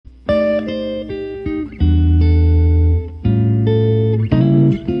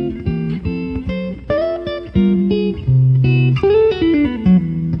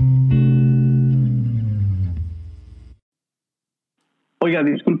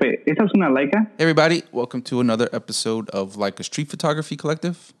Disculpe, ¿esta es una Leica? Hey everybody, welcome to another episode of Like a Street Photography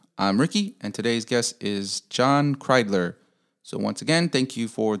Collective. I'm Ricky, and today's guest is John Kreidler. So once again, thank you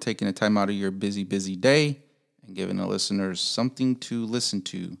for taking the time out of your busy day and giving the listeners something to listen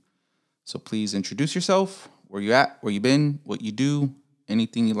to. So please introduce yourself, where you at, where you been, what you do,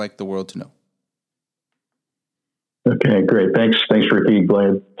 anything you'd like the world to know. Okay, great. Thanks, Ricky.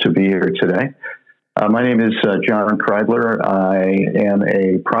 Glad to be here today. My name is John Kreidler. I am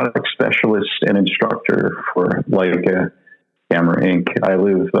a product specialist and instructor for Leica Camera Inc. I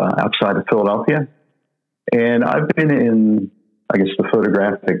live outside of Philadelphia, and I've been in, the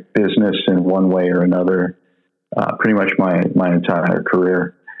photographic business in one way or another pretty much my entire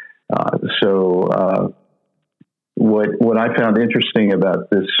career. What I found interesting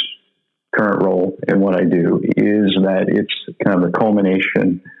about this current role and what I do is that it's kind of the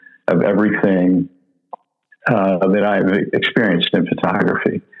culmination of everything that I've experienced in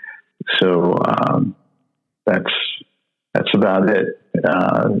photography. So that's about it.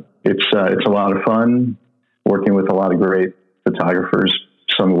 It's a lot of fun working with a lot of great photographers,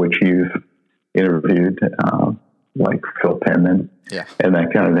 some of which you've interviewed, like Phil Penman, and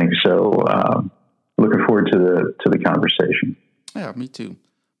that kind of thing. So looking forward to the conversation. Yeah, me too.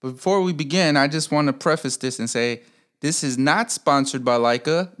 But before we begin, I just want to preface this and say, this is not sponsored by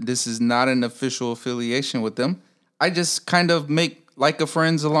Leica. This is not an official affiliation with them. I just kind of make Leica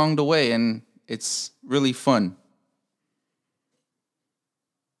friends along the way, and it's really fun.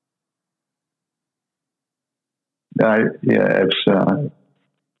 I find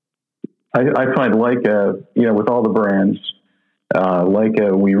Leica, with all the brands,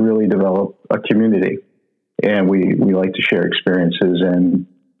 Leica, we really develop a community, and we like to share experiences and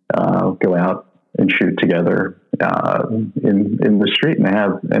go out and shoot together in the street and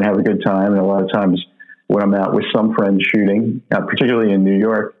have a good time. And a lot of times when I'm out with some friends shooting, particularly in New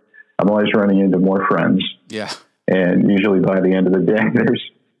York, I'm always running into more friends. Yeah. And usually by the end of the day, there's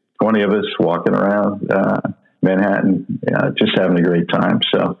 20 of us walking around Manhattan, just having a great time.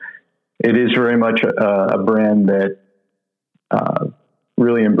 So it is very much a brand that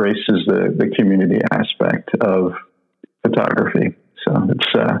really embraces the community aspect of photography. So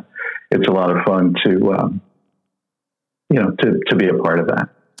it's a lot of fun to be a part of that.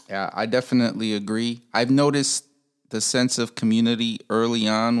 Yeah, I definitely agree. I've noticed the sense of community early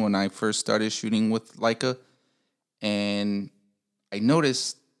on when I first started shooting with Leica. And I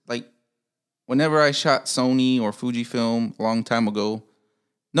noticed, whenever I shot Sony or Fujifilm a long time ago,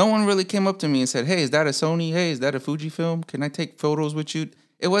 no one really came up to me and said, hey, is that a Sony? Hey, is that a Fujifilm? Can I take photos with you?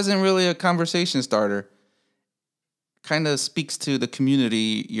 It wasn't really a conversation starter. Kind of speaks to the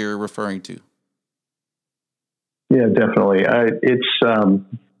community you're referring to. Yeah, definitely. It's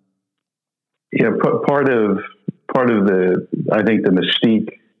part of the, I think, the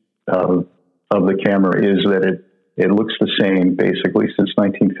mystique of the camera is that it looks the same basically since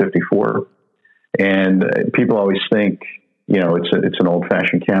 1954, and people always think it's an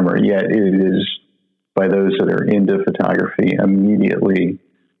old-fashioned camera. Yet it is, by those that are into photography, immediately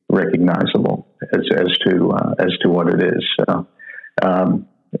recognizable as to what it is. So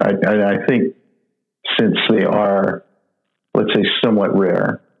I think since they are, let's say, somewhat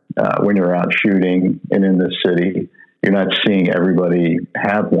rare, when you're out shooting and in the city, you're not seeing everybody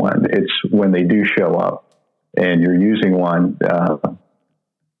have one. It's when they do show up and you're using one,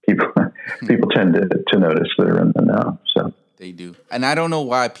 people tend to notice that are in the know. So they do. And I don't know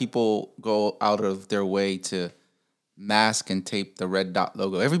why people go out of their way to mask and tape the red dot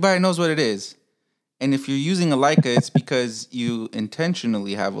logo. Everybody knows what it is. And if you're using a Leica, it's because you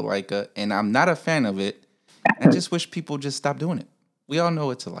intentionally have a Leica, and I'm not a fan of it. I just wish people just stop doing it. We all know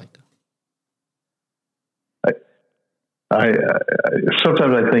it's a Leica.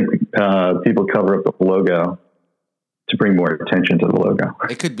 Sometimes I think people cover up the logo to bring more attention to the logo.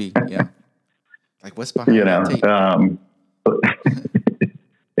 It could be, yeah. Like, what's behind that tape?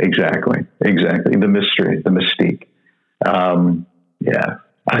 Exactly. The mystery, the mystique.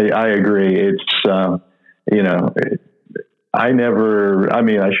 I agree. It's,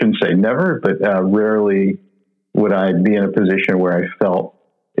 I shouldn't say never, but rarely would I be in a position where I felt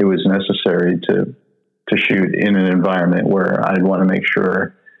it was necessary to shoot in an environment where I'd want to make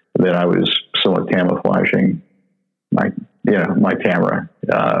sure that I was somewhat camouflaging my camera.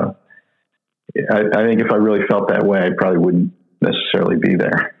 I think if I really felt that way, I probably wouldn't necessarily be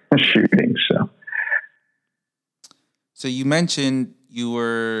there shooting. So you mentioned you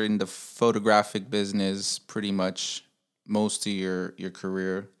were in the photographic business pretty much most of your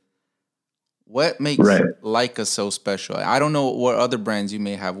career. What makes Leica so special? I don't know what other brands you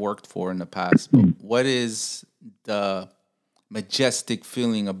may have worked for in the past, but what is the majestic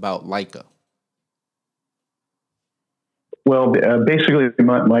feeling about Leica? Well, basically,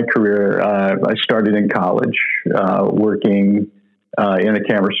 my career, I started in college working in a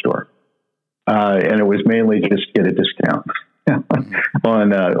camera store. And it was mainly just get a discount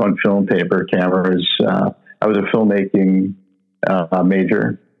on film paper cameras. I was a filmmaking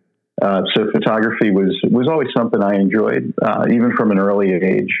major. So photography was always something I enjoyed, even from an early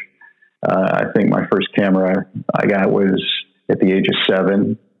age. I think my first camera I got was at the age of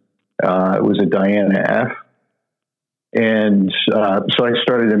 7. It was a Diana F. And so I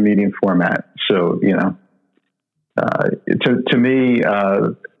started in medium format. So, you know, to me,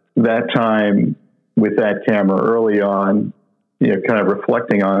 that time with that camera early on, you know, kind of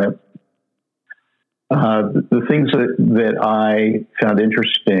reflecting on it, the things that I found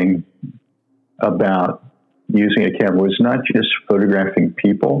interesting about using a camera was not just photographing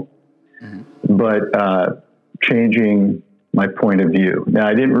people, but changing my point of view. Now,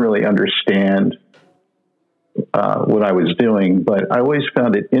 I didn't really understand what I was doing, but I always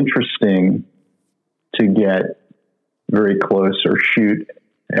found it interesting to get very close or shoot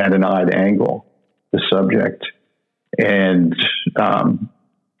at an odd angle the subject. And,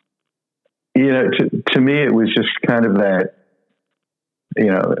 you know, to me, it was just kind of that, you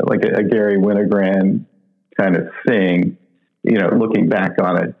know, like a Gary Winogrand kind of thing, you know, looking back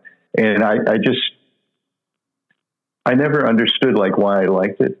on it. And I never understood like why I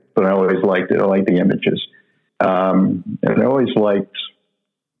liked it, but I always liked it. I liked the images. And I always liked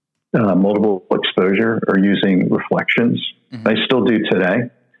multiple exposure or using reflections. I still do today.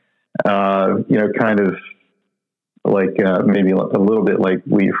 You know, kind of like maybe a little bit like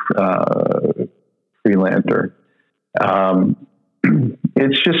Freelander.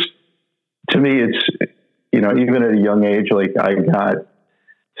 It's just, to me, it's, you know, even at a young age, like I got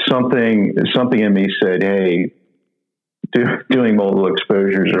something in me said, hey, doing multiple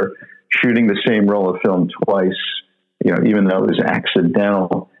exposures or shooting the same roll of film twice, you know, even though it was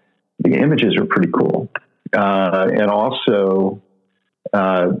accidental, the images are pretty cool. And also,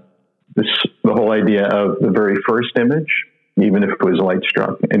 the whole idea of the very first image, even if it was light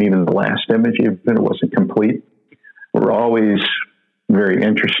struck, and even the last image, even if it wasn't complete, were always very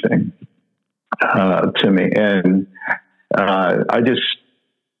interesting to me. And I just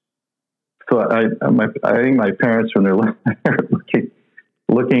thought, I think my parents, when they're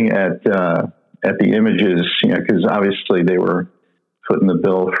looking at the images, you know, because obviously they were footing the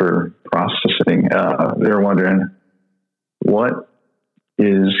bill for processing, they were wondering, what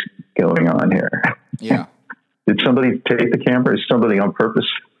is going on here? Yeah. Did somebody take the camera? Is somebody on purpose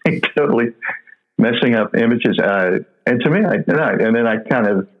totally messing up images? And to me, and then I kind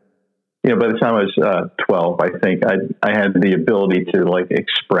of, you know, by the time I was 12, I think I had the ability to like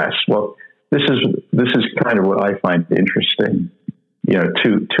express, well, this is kind of what I find interesting, you know,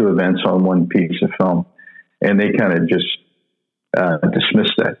 two events on one piece of film. And they kind of just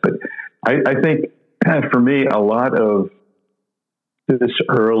dismissed that. But I think for me, a lot of this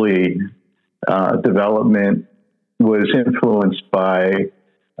early development was influenced by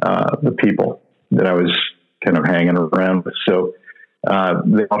the people that I was kind of hanging around with. So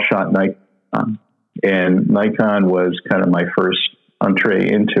they all shot Nikon, and Nikon was kind of my first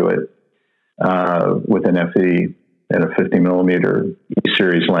entree into it with an FE and a 50 millimeter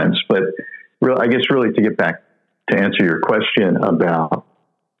E-series lens. But I guess really to get back to answer your question about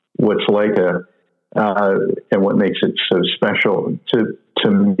what's Leica and what makes it so special to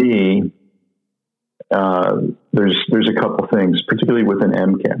me, there's a couple things, particularly with an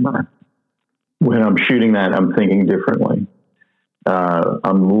M camera. When I'm shooting that, I'm thinking differently.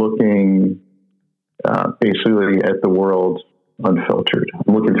 I'm looking basically at the world unfiltered.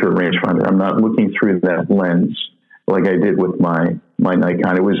 I'm looking through a rangefinder. I'm not looking through that lens like I did with my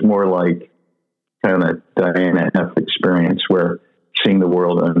Nikon. It was more like kind of that Diana F experience where seeing the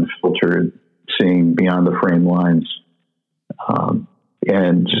world unfiltered, seeing beyond the frame lines.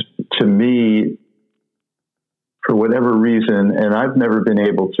 And to me, for whatever reason, and I've never been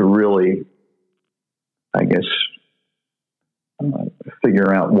able to really, I guess,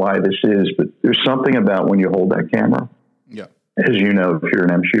 figure out why this is, but there's something about when you hold that camera. Yeah. As you know, if you're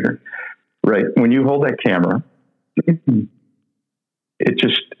an M shooter, right? When you hold that camera, it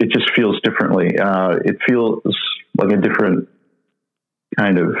just feels differently. It feels like a different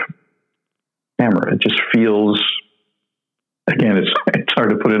kind of camera. It just feels, again, it's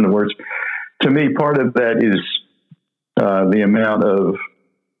hard to put into words. To me, part of that is the amount of,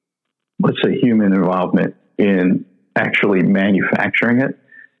 let's say, human involvement in actually manufacturing it.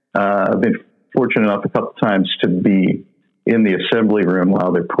 I've been fortunate enough a couple of times to be in the assembly room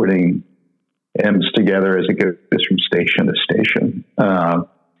while they're putting M's together as it goes from station to station.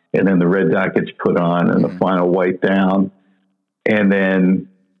 And then the red dot gets put on and the final white down. And then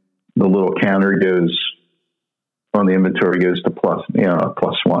the little counter goes on the inventory goes to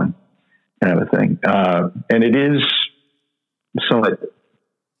 +1 kind of a thing. And it is somewhat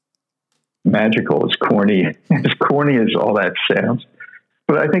magical. It's corny, as corny as all that sounds.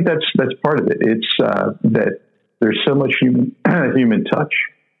 But I think that's part of it. It's that there's so much human touch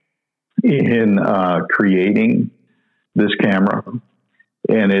in creating this camera,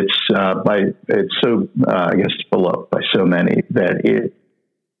 and it's so I guess beloved by so many that it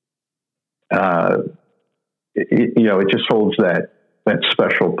just holds that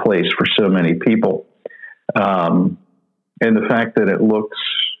special place for so many people, and the fact that it looks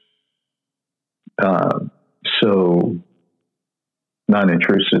so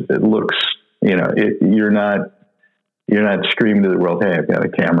non-intrusive. It looks, you're not screaming to the world, "Hey, I've got a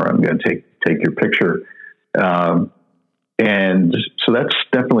camera. I'm going to take your picture." And so that's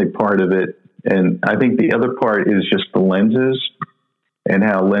definitely part of it. And I think the other part is just the lenses and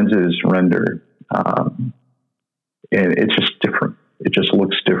how lenses render. And it's just different. It just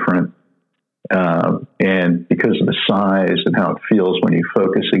looks different. And because of the size and how it feels when you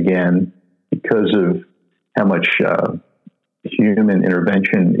focus again, because of how much human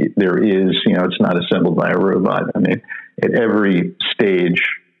intervention there is, it's not assembled by a robot. I mean, at every stage,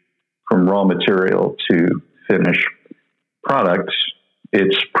 from raw material to finished products,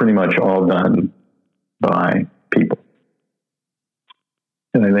 it's pretty much all done by people.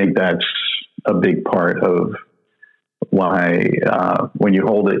 And I think that's a big part of why when you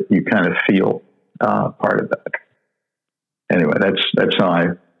hold it, you kind of feel part of that. Anyway, that's how I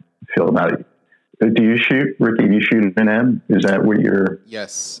feel about it. Do you shoot, Ricky? Do you shoot an M? Is that what you're?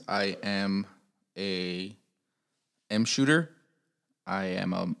 Yes, I am a M shooter. I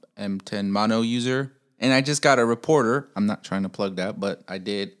am a M10 mono user, and I just got a reporter. I'm not trying to plug that, but I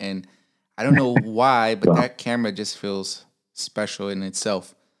did, and I don't know why, but that camera just feels special in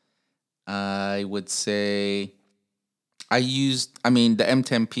itself. I would say the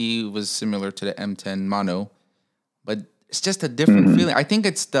M10P was similar to the M10 mono, but it's just a different feeling. I think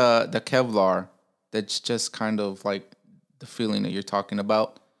it's the Kevlar that's just kind of like the feeling that you're talking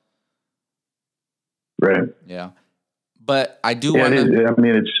about. Right. Yeah. But I do want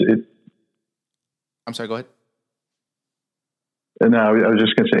to... I'm sorry, go ahead. No, I was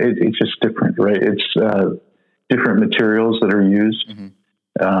just going to say, it's just different, right? It's different materials that are used in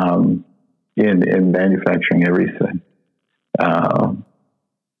manufacturing everything.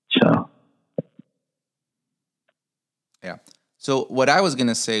 Yeah. So what I was going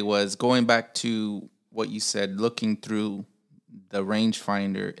to say was, going back to what you said, looking through the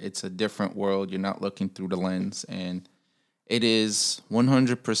rangefinder, it's a different world. You're not looking through the lens, and it is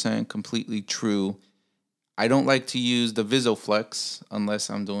 100% completely true. I don't like to use the VisiFlex unless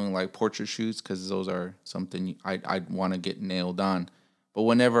I'm doing like portrait shoots, because those are something I want to get nailed on. But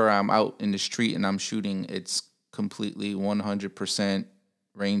whenever I'm out in the street and I'm shooting, it's completely 100%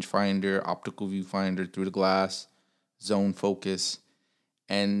 rangefinder, optical viewfinder through the glass, zone focus.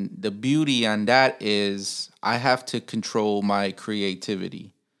 And the beauty on that is I have to control my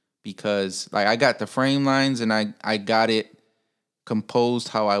creativity, because like I got the frame lines and I got it composed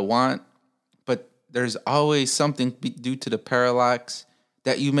how I want, but there's always something due to the parallax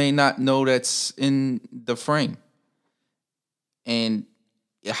that you may not know that's in the frame. And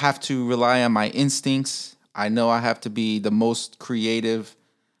I have to rely on my instincts. I know I have to be the most creative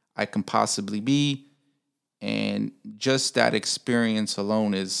I can possibly be. And just that experience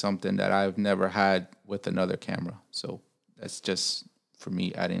alone is something that I've never had with another camera. So that's just for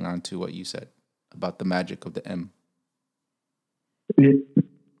me adding on to what you said about the magic of the M.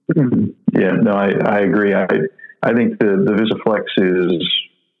 Yeah, no, I agree. I think the VisiFlex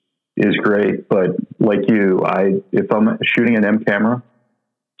is great, but like you, if I'm shooting an M camera,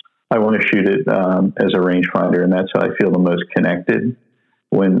 I want to shoot it as a rangefinder, and that's how I feel the most connected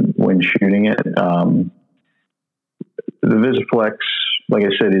when shooting it. The VisiFlex, like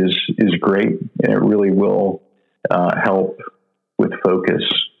I said, is great, and it really will help with focus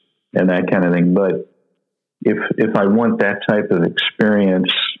and that kind of thing. But if I want that type of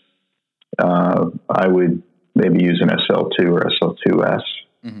experience, I would maybe use an SL2 or SL2S,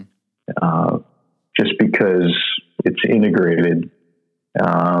 just because it's integrated.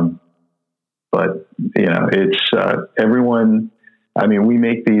 But it's everyone. I mean, we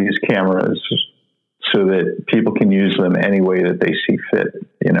make these cameras so that people can use them any way that they see fit.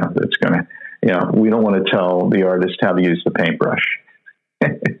 That's gonna. We don't want to tell the artist how to use the paintbrush.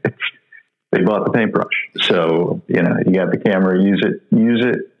 They bought the paintbrush, so you got the camera. Use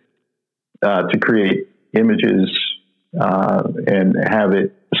it to create images and have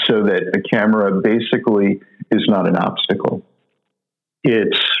it so that a camera basically is not an obstacle.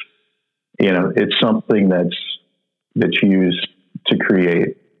 It's, it's something that's used to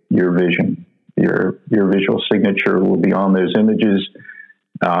create your vision. Your visual signature will be on those images.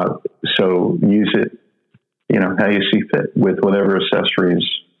 So use it, how you see fit with whatever accessories,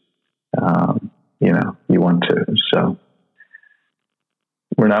 you want to. So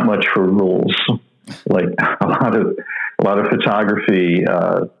we're not much for rules. Like a lot of photography.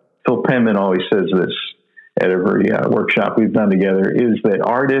 Phil Penman always says this at every workshop we've done together, is that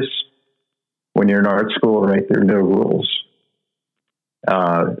artists, when you're in art school, right, there are no rules.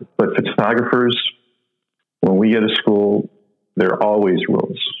 But photographers, when we go to school, there are always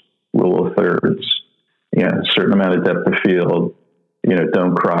rules. Rule of thirds, a certain amount of depth of field,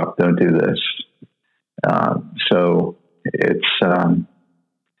 don't crop, don't do this. So it's,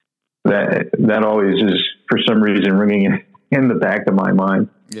 that always is, for some reason, ringing in the back of my mind.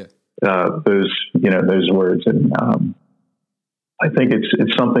 Yeah. Those words. And, I think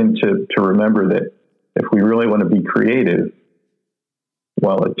it's something to remember, that if we really want to be creative,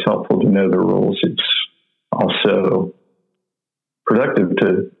 while it's helpful to know the rules, it's also productive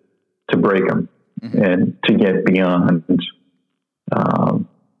to break them and to get beyond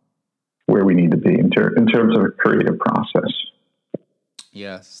where we need to be in terms of a creative process.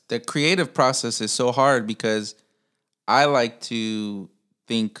 Yes, the creative process is so hard, because I like to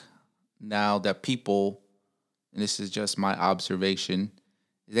think now that people, and this is just my observation,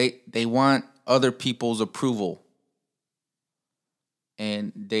 they want other people's approval,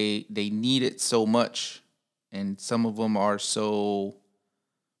 and they need it so much, and some of them are so,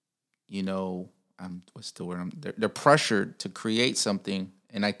 what's the word? They're pressured to create something,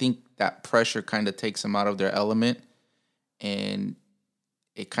 and I think that pressure kind of takes them out of their element, and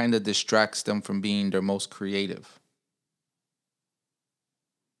it kind of distracts them from being their most creative.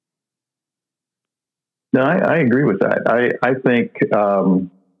 No, I agree with that. I think,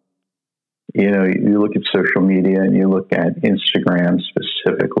 you look at social media and you look at Instagram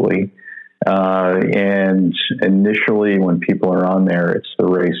specifically, and initially when people are on there, it's the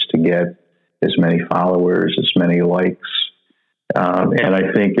race to get as many followers, as many likes. And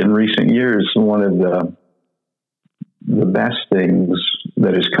I think in recent years, one of the best things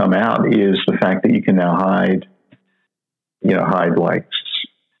that has come out is the fact that you can now hide likes.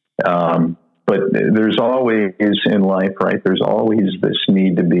 But there's always in life, right? There's always this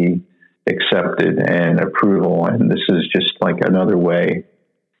need to be accepted and approval. And this is just like another way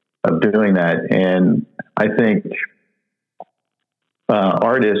of doing that. And I think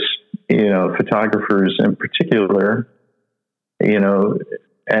artists, photographers in particular,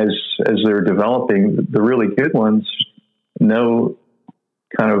 as they're developing, the really good ones know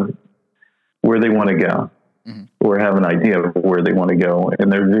kind of where they want to go, or have an idea of where they want to go, and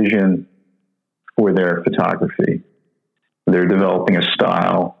their vision for their photography. They're developing a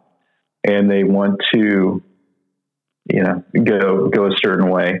style, and they want to, go a certain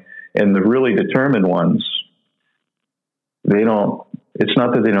way. And the really determined ones, it's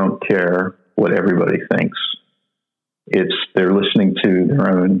not that they don't care what everybody thinks. They're listening to their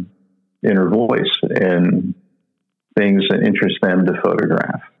own inner voice and things that interest them to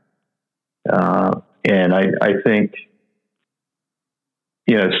photograph. And I think,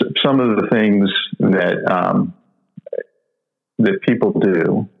 some of the things that people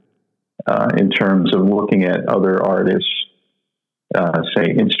do in terms of looking at other artists,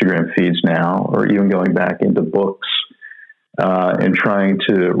 say Instagram feeds now, or even going back into books and trying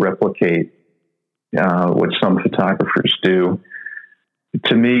to replicate what some photographers do.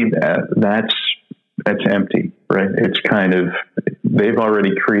 To me, that's empty, right? It's kind of, they've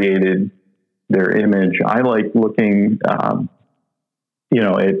already created their image. I like looking,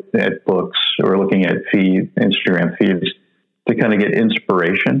 at books, or looking at Instagram feeds, to kind of get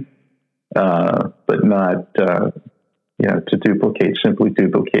inspiration, but not, to simply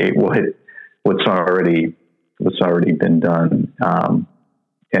duplicate what's already been done.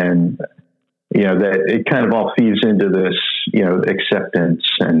 And, that it kind of all feeds into this, acceptance,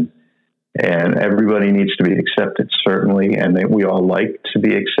 and everybody needs to be accepted, certainly. And that we all like to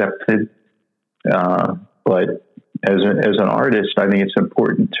be accepted. But as an artist, I think it's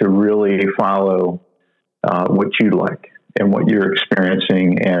important to really follow what you like and what you're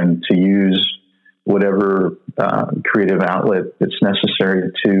experiencing, and to use whatever creative outlet that's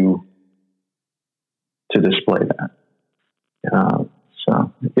necessary to display that.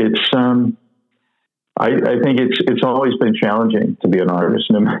 So it's I think it's always been challenging to be an artist,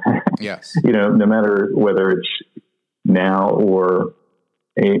 no matter, yes, no matter whether it's now or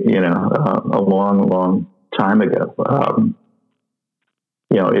a long, long time ago.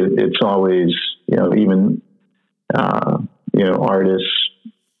 It's always, even, artists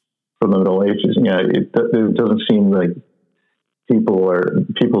from the Middle Ages, it doesn't seem like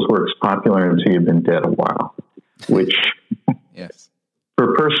people's work's popular until you've been dead a while, which yes,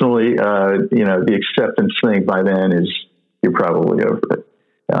 for personally, the acceptance thing by then is you're probably over it.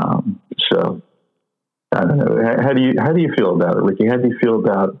 So I don't know. How do you feel about it, Ricky? How do you feel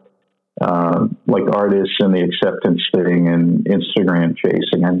about like artists and the acceptance thing and Instagram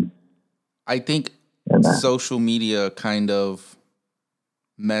chasing I think social media kind of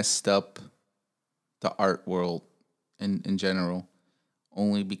messed up the art world in general,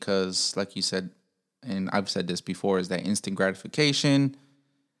 only because, like you said, and I've said this before, is that instant gratification.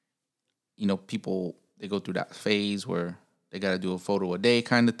 People, they go through that phase where they got to do a photo a day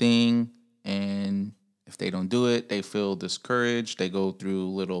kind of thing, and if they don't do it, they feel discouraged. They go through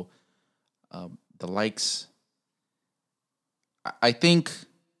little the likes. I think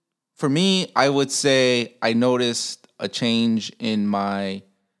for me, I would say I noticed a change in my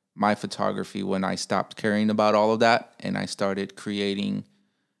photography when I stopped caring about all of that and I started creating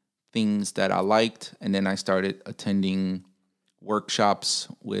things that I liked, and then I started attending workshops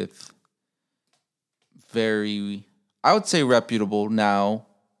with very, I would say, reputable now,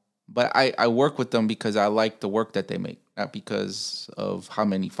 but I work with them because I like the work that they make, not because of how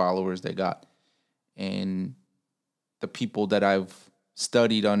many followers they got. And the people that I've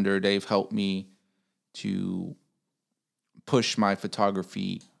studied under, they've helped me to push my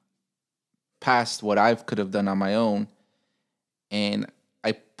photography past what I could have done on my own. And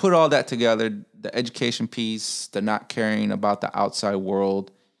I put all that together, the education piece, the not caring about the outside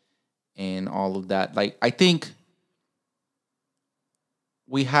world, and all of that. Like, I think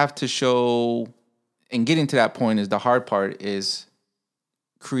we have to show, and getting to that point is the hard part, is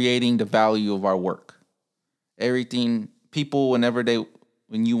creating the value of our work. Everything, people,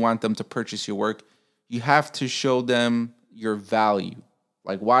 when you want them to purchase your work, you have to show them your value.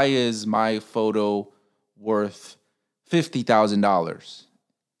 Like, why is my photo worth $50,000?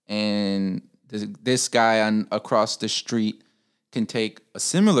 And this guy across the street can take a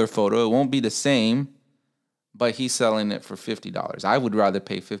similar photo. It won't be the same, but he's selling it for $50. I would rather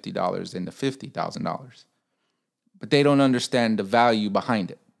pay $50 than the $50,000. But they don't understand the value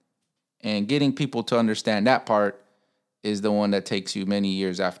behind it. And getting people to understand that part is the one that takes you many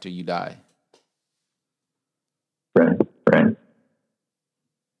years after you die. Right.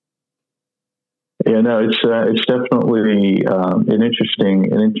 Yeah, no, it's definitely an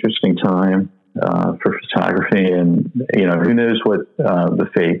interesting time for photography, and who knows what the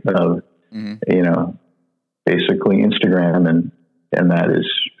fate of basically Instagram and that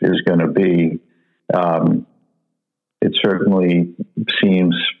is going to be. It certainly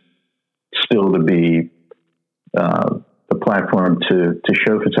seems still to be the platform to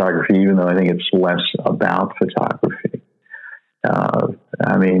show photography, even though I think it's less about photography.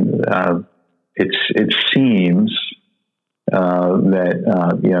 It seems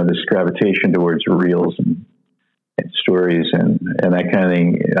that this gravitation towards reels and stories and that kind of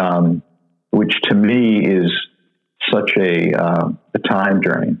thing, which to me is such a time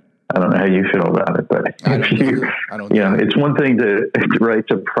drain. I don't know how you feel about it, but it's one thing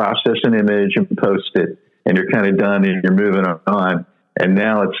to process an image and post it, and you're kind of done and you're moving on. And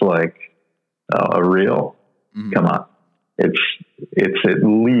now it's like a reel. Mm-hmm. Come on, it's at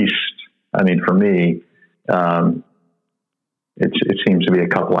least. I mean, for me, it seems to be a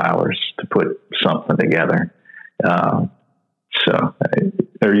couple hours to put something together. So,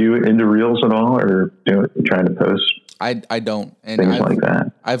 are you into reels at all, or trying to post? I don't. And things like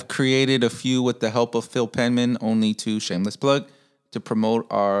that. I've created a few with the help of Phil Penman, only to shameless plug, to promote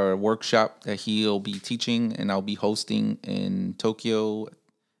our workshop that he'll be teaching and I'll be hosting in Tokyo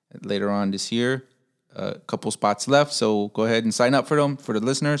later on this year. A couple spots left, so go ahead and sign up for them for the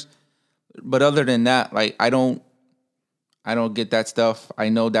listeners. But other than that, like, I don't get that stuff. I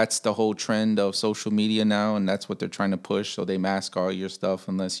know that's the whole trend of social media now, and that's what they're trying to push. So they mask all your stuff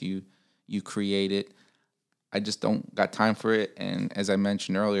unless you create it. I just don't got time for it. And as I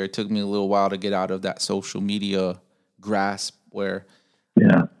mentioned earlier, it took me a little while to get out of that social media grasp where,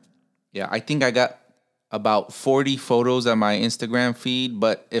 I think I got about 40 photos on my Instagram feed.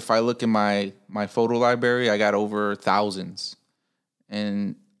 But if I look in my photo library, I got over thousands.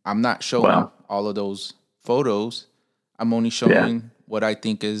 And I'm not showing all of those photos. I'm only showing what I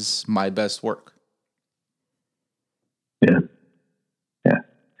think is my best work. Yeah.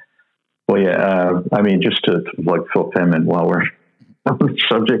 Well, I mean, just to like Phil Penman while we're on the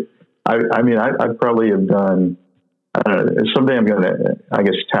subject, I probably have done someday I'm going to, I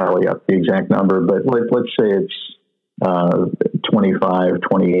guess, tally up the exact number, but let's say it's 25,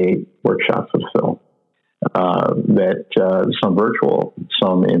 28 workshops with Phil, that some virtual,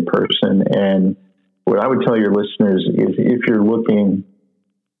 some in person. And what I would tell your listeners is if you're looking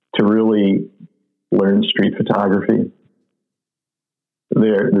to really learn street photography,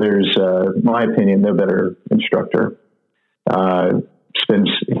 there's, my opinion, no better instructor.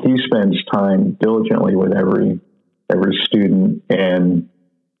 He spends time diligently with every student, and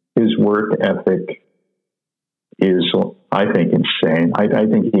his work ethic is, I think, insane. I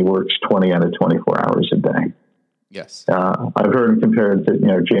think he works 20 out of 24 hours a day. Yes. I've heard him compared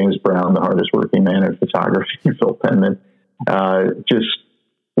to, James Brown, the hardest working man in photography, Phil Penman. Just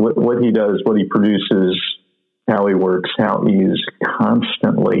what he does, what he produces, how he works, how he is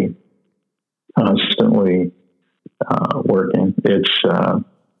constantly working. It's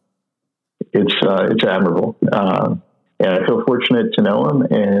admirable. And I feel fortunate to know him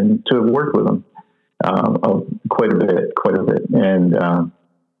and to have worked with him quite a bit. And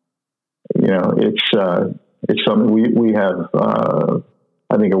it's something we have.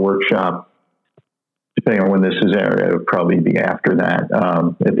 I think a workshop, depending on when this is aired, it would probably be after that,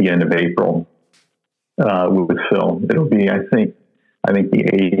 at the end of April, with Phil. It'll be, I think the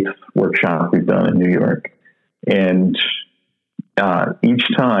 8th workshop we've done in New York, and each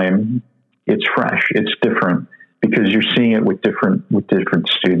time it's fresh, it's different, because you're seeing it with different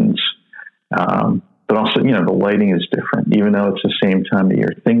students. But also, the lighting is different, even though it's the same time of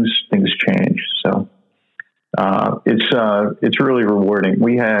year. Things change. So it's really rewarding.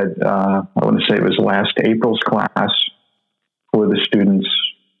 We had, I want to say it was last April's class, where the students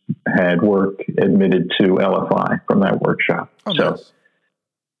had work admitted to LFI from that workshop. Oh, so nice.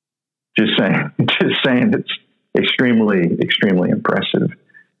 just saying it's extremely, extremely impressive.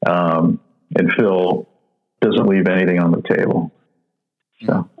 And Phil doesn't leave anything on the table.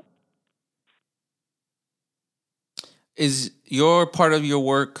 So. Is your part of your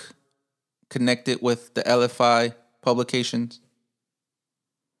work connected with the LFI publications?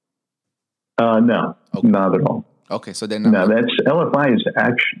 No, okay. Not at all. Okay, so they're not. No, that's LFI is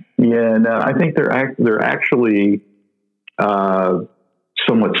actually. Yeah, no, I think they're actually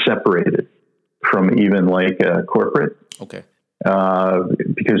somewhat separated from even like a corporate. Okay.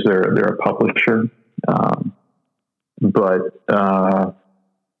 Because they're a publisher, but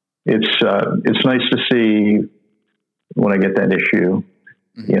it's nice to see when I get that issue.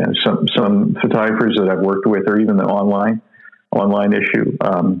 Mm-hmm. Some photographers that I've worked with, or even the online issue,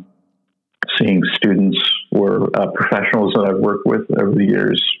 seeing students or professionals that I've worked with over the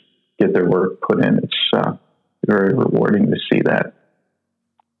years get their work put in. It's very rewarding to see that.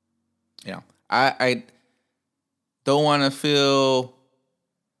 Yeah, I don't want to feel.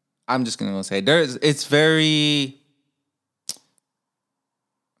 I'm just gonna say it's very. I'm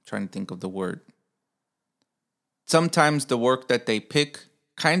trying to think of the word. Sometimes the work that they pick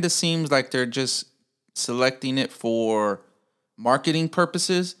kind of seems like they're just selecting it for marketing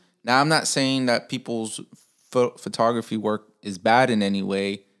purposes. Now, I'm not saying that people's photography work is bad in any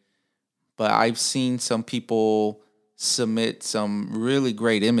way, but I've seen some people submit some really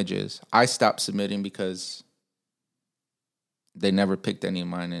great images. I stopped submitting because they never picked any of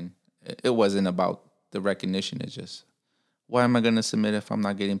mine, and it wasn't about the recognition. It's just, why am I going to submit if I'm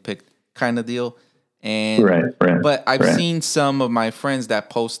not getting picked kind of deal? And right. But I've seen some of my friends that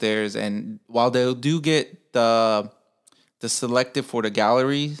post theirs, and while they do get the selected for the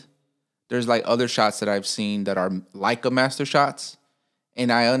galleries, there's like other shots that I've seen that are like a master shots.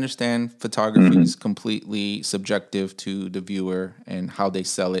 And I understand photography is completely subjective to the viewer and how they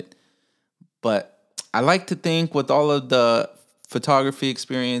sell it. But I like to think with all of the photography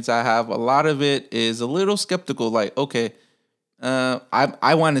experience I have, a lot of it is a little skeptical. Like, okay,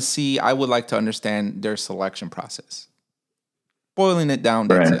 I want to see, I would like to understand their selection process. Boiling it down,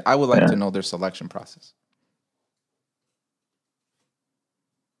 that's it. I would like to know their selection process.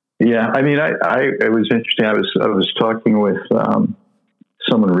 Yeah, I mean, it was interesting. I was talking with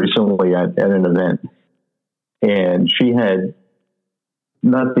someone recently at an event, and she had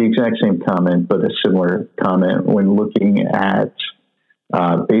not the exact same comment, but a similar comment when looking at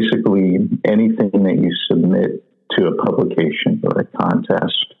basically anything that you submit to a publication or a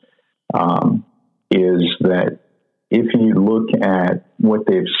contest, is that if you look at what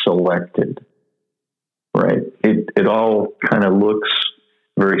they've selected, right, it all kind of looks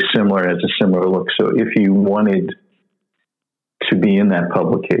very similar, has a similar look. So if you wanted to be in that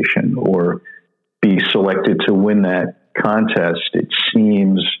publication or be selected to win that contest, it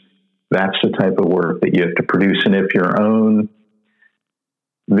seems that's the type of work that you have to produce. And if your own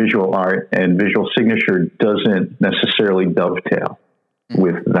visual art and visual signature doesn't necessarily dovetail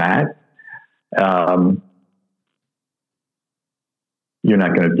with that, you're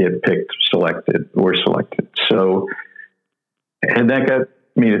not going to get selected. So, and that got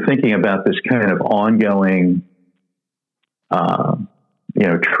me to thinking about this kind of ongoing,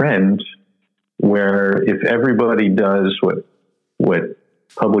 trend where if everybody does what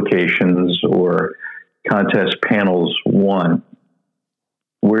publications or contest panels want,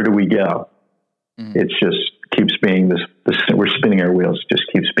 where do we go? It just keeps being this, we're spinning our wheels, just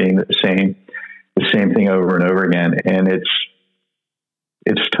keeps being the same thing over and over again. And it's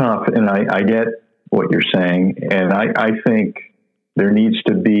tough. And I get what you're saying. And I think there needs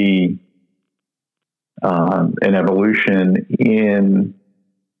to be an evolution in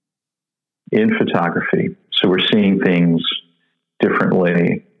photography. So we're seeing things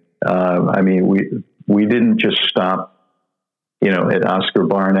differently. I mean, we didn't just stop, at Oscar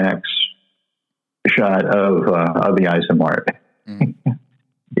Barnack's shot of the Eisenmart, in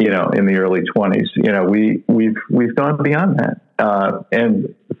the early 20s. We've gone beyond that.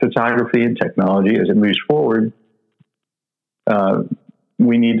 And photography and technology, as it moves forward,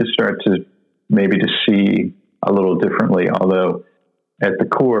 we need to start to maybe to see a little differently. Although at the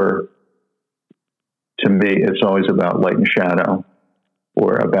core, to me, it's always about light and shadow,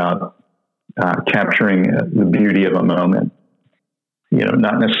 or about capturing the beauty of a moment.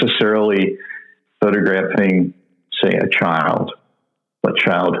 Not necessarily photographing, say, a child, but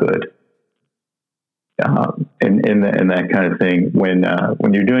childhood, and that kind of thing when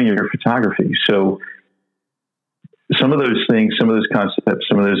you're doing your photography. So some of those things, some of those concepts,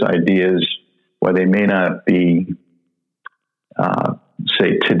 some of those ideas, while they may not be,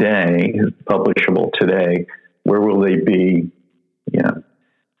 say, today, publishable today, where will they be,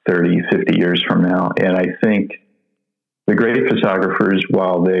 30, 50 years from now? And I think the great photographers,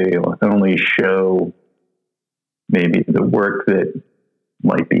 while they only show maybe the work that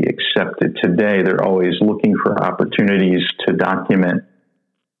might be accepted today, they're always looking for opportunities to document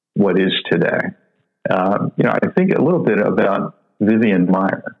what is today. I think a little bit about Vivian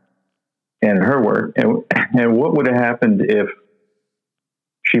Maier and her work, and what would have happened if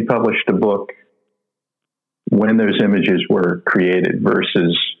she published a book when those images were created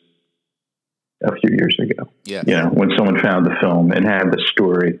versus a few years ago. Yeah. When someone found the film and had the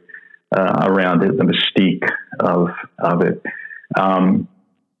story around it, the mystique of it.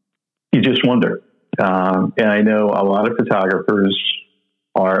 You just wonder. And I know a lot of photographers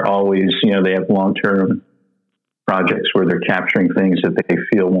are always, they have long-term projects where they're capturing things that they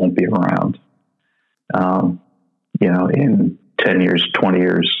feel won't be around, in 10 years, 20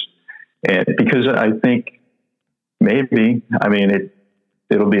 years. And because I think maybe,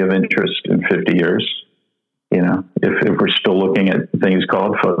 it'll be of interest in 50 years, if we're still looking at things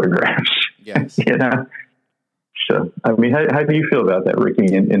called photographs. Yes. So, how do you feel about that,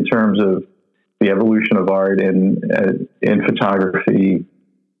 Ricky, in terms of the evolution of art and in photography?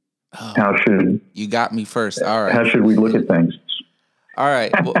 You got me first. All right. How should we look at things? All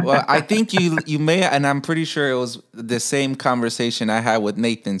right. Well, I think you may, and I'm pretty sure it was the same conversation I had with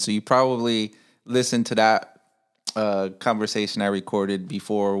Nathan. So you probably listened to that conversation I recorded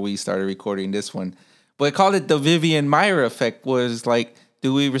before we started recording this one. But I called it the Vivian Maier effect. Was like,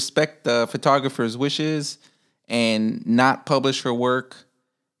 do we respect the photographer's wishes and not publish her work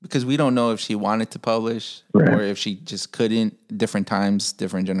because we don't know if she wanted to publish, right, or if she just couldn't, different times,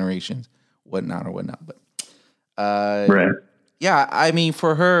 different generations, whatnot. But right. Yeah,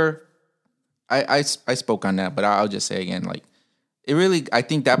 for her, I spoke on that, but I'll just say again, like, it really, I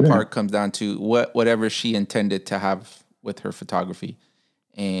think that part comes down to whatever she intended to have with her photography.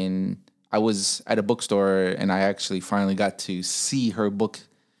 And I was at a bookstore and I actually finally got to see her book,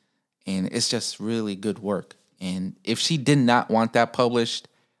 and it's just really good work. And if she did not want that published,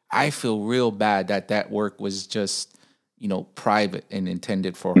 I feel real bad that work was just, private and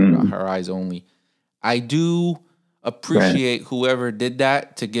intended for her eyes only. I do appreciate whoever did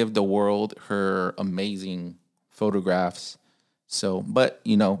that to give the world her amazing photographs. So, but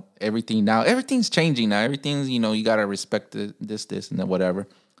everything's changing now. Everything's, you got to respect this and then whatever.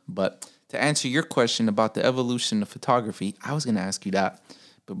 But to answer your question about the evolution of photography, I was going to ask you that,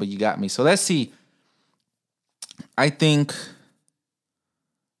 but you got me. So let's see. I think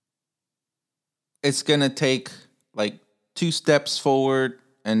it's going to take like 2 steps forward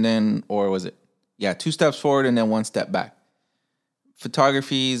and then, or was it? Yeah, 2 steps forward and then 1 step back.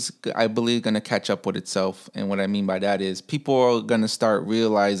 Photography is, I believe, going to catch up with itself. And what I mean by that is people are going to start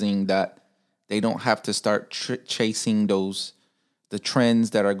realizing that they don't have to start chasing the trends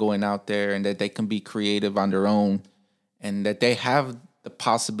that are going out there, and that they can be creative on their own, and that they have the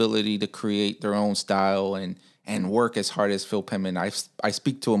possibility to create their own style and work as hard as Phil Penman. I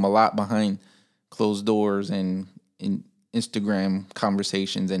speak to him a lot behind closed doors and in Instagram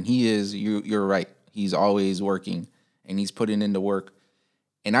conversations, and you're right. He's always working and he's putting in the work.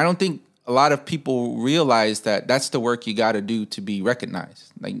 And I don't think a lot of people realize that that's the work you got to do to be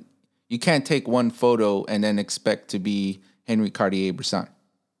recognized. Like, you can't take one photo and then expect to be Henry Cartier-Bresson.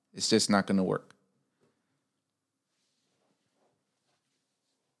 It's just not going to work.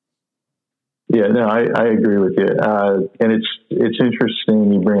 Yeah, no, I agree with you. And it's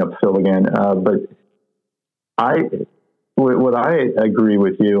interesting you bring up Phil again. But what I agree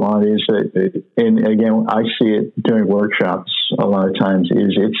with you on is that, and again, I see it during workshops a lot of times,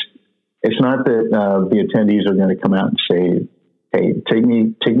 is it's not that the attendees are going to come out and say, hey, take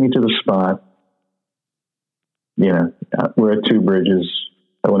me to the spot. You know, we're at Two Bridges.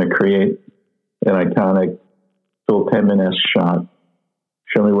 I want to create an iconic Phil Penman-esque shot.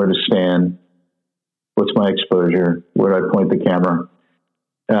 Show me where to stand. What's my exposure? Where do I point the camera?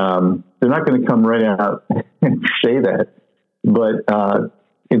 They're not going to come right out and say that. But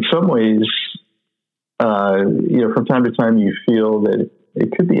in some ways, from time to time, you feel that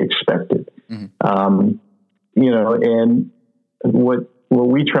it could be expected. Mm-hmm. And what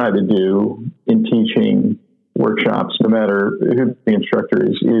we try to do in teaching workshops, no matter who the instructor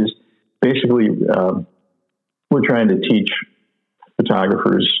is basically we're trying to teach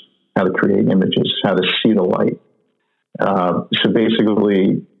photographers how to create images, how to see the light. So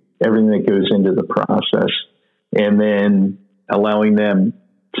basically everything that goes into the process, and then allowing them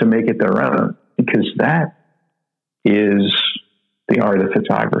to make it their own, because that is the art of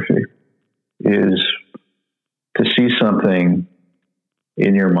photography, is to see something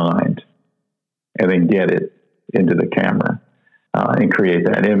in your mind and then get it into the camera and create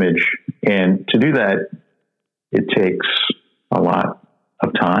that image. And to do that, it takes a lot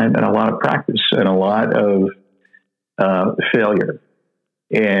of time and a lot of practice and a lot of failure.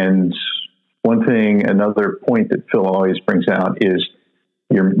 And another point that Phil always brings out is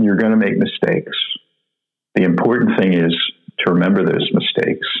you're going to make mistakes. The important thing is to remember those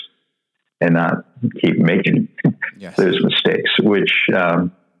mistakes and not keep making those mistakes, which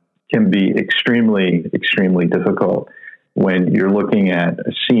can be extremely, extremely difficult when you're looking at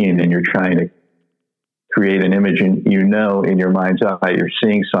a scene and you're trying to create an image, and in your mind's eye you're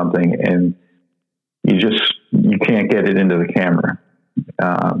seeing something and you can't get it into the camera.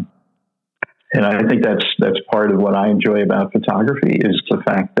 And I think that's part of what I enjoy about photography, is the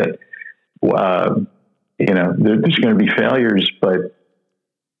fact that there's going to be failures, but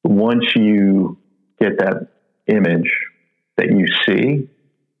once you get that image that you see,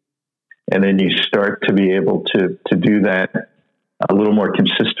 and then you start to be able to do that a little more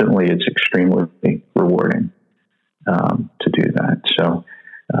consistently, it's extremely rewarding to do that. So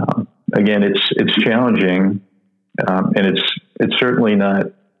again, it's challenging, and it's certainly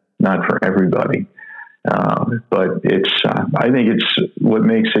not for everybody. But I think it's what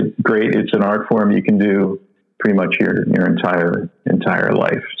makes it great. It's an art form you can do pretty much your entire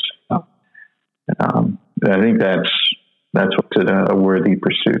life. So, and I think that's what's a worthy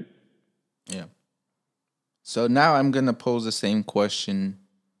pursuit. Yeah. So now I'm going to pose the same question.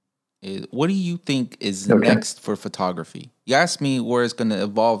 What do you think is next for photography? You asked me where it's going to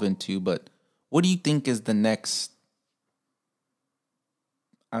evolve into, but what do you think is the next,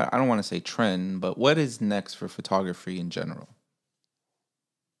 I don't want to say trend, but what is next for photography in general?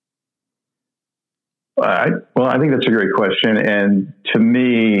 Well, I think that's a great question. And to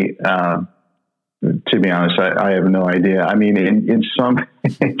me, to be honest, I have no idea. I mean, in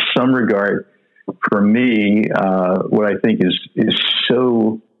some regard, for me, what I think is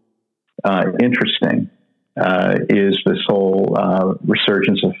so interesting is this whole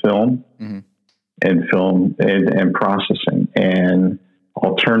resurgence of film, mm-hmm. and film and processing and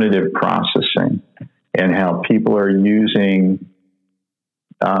alternative processing, and how people are using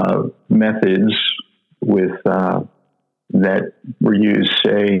methods with that were used,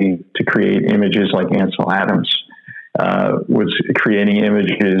 say, to create images, like Ansel Adams was creating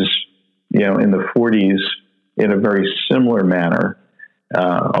images, in the 40s in a very similar manner,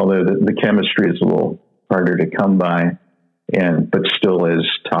 although the chemistry is a little harder to come by, but still is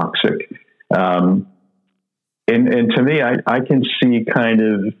toxic. And to me, I can see kind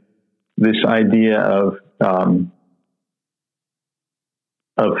of this idea of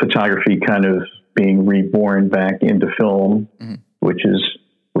photography kind of being reborn back into film, mm-hmm. which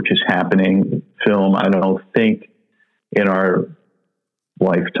is happening. Film, I don't think in our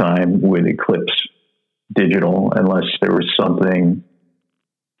lifetime would eclipse digital unless there was something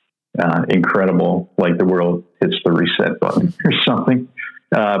incredible, like the world hits the reset button or something.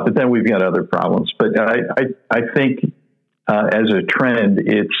 But then we've got other problems. But I think as a trend,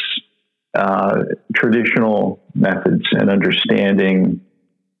 it's traditional methods and understanding,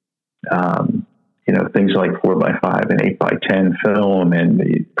 things like 4x5 and 8x10 film and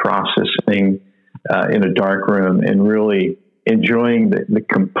the processing in a dark room, and really enjoying the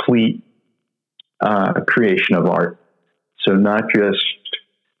complete creation of art. So not just,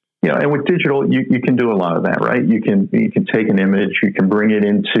 and with digital, you can do a lot of that, right? You can take an image, you can bring it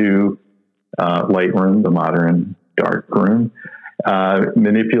into Lightroom, the modern dark room,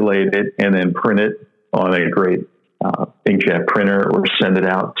 manipulate it, and then print it on a great inkjet printer, or send it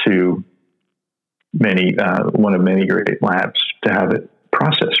out to one of many great labs to have it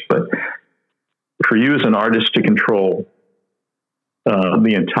processed. But for you as an artist to control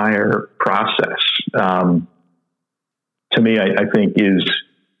the entire process, to me, I think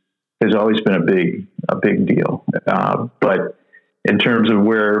has always been a big deal. But in terms of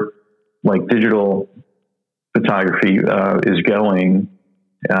where like digital photography is going,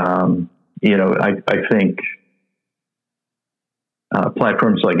 I think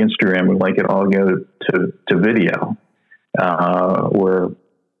platforms like Instagram would like it all go to video, or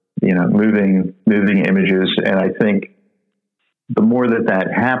moving images. And I think the more that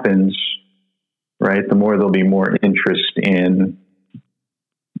happens, right, the more there'll be more interest in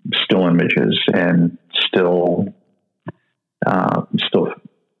still images and still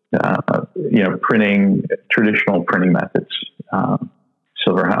printing, traditional printing methods,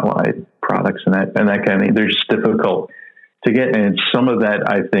 silver halide products, and that kind of thing. They're just difficult to get, and some of that,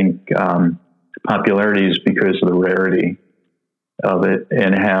 I think, popularity is because of the rarity of it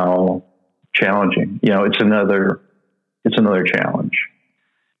and how challenging. It's another challenge.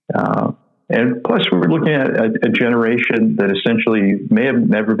 And plus, we're looking at a generation that essentially may have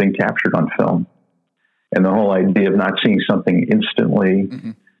never been captured on film. And the whole idea of not seeing something instantly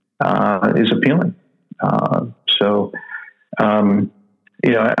is appealing. I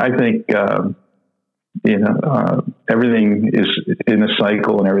think, everything is in a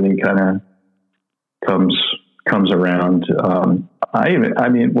cycle, and everything kind of comes around.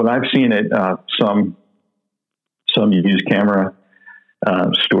 What I've seen at some used camera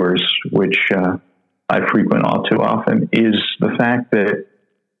stores, which I frequent all too often, is the fact that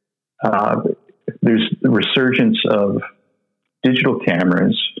there's the resurgence of digital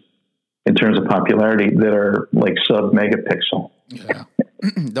cameras in terms of popularity that are like sub megapixel. Yeah.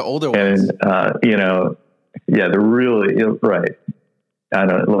 The older ones. And, they're really right. I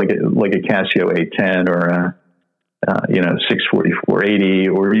don't know, like a Casio A10 or a 640-480,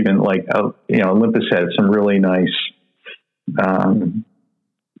 or even like, Olympus had some really nice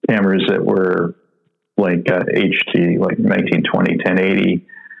cameras that were like HD, like 1920, 1080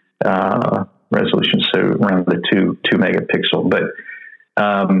 resolution, so around the 2 megapixel. But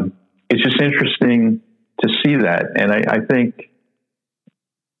it's just interesting to see that, and I think,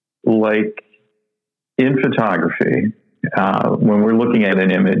 like in photography, when we're looking at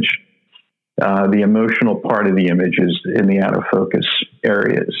an image, the emotional part of the image is in the out of focus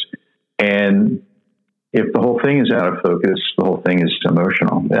areas, and if the whole thing is out of focus, the whole thing is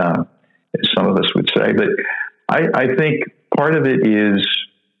emotional, as some of us would say. But I think part of it is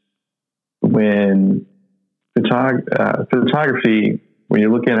when photography, when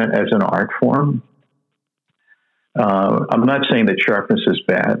you look at it as an art form, I'm not saying that sharpness is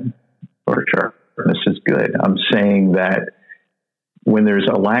bad or sharpness is good. I'm saying that when there's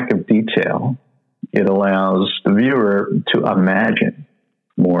a lack of detail, it allows the viewer to imagine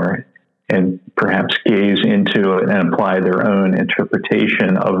more and perhaps gaze into it and apply their own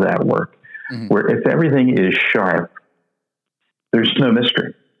interpretation of that work. Mm-hmm. Where if everything is sharp, there's no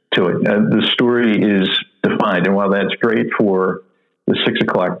mystery to it. The story is defined. And while that's great for the 6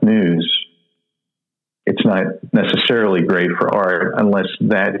 o'clock news, it's not necessarily great for art unless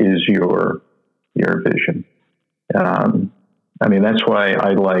that is your vision. That's why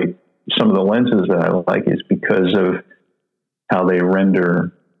I like some of the lenses that I like, is because of how they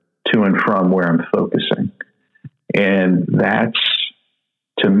render to and from where I'm focusing. And that's,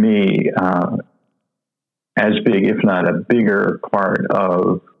 to me, as big, if not a bigger part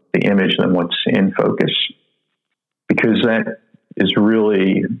of the image than what's in focus, because that is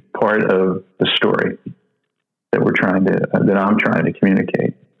really part of the story that I'm trying to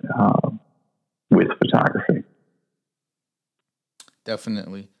communicate with photography.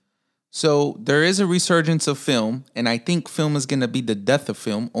 Definitely. So there is a resurgence of film, and I think film is going to be the death of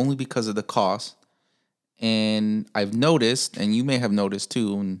film only because of the cost. And I've noticed, and you may have noticed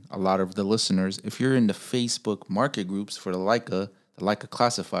too, and a lot of the listeners, if you're in the Facebook market groups for the Leica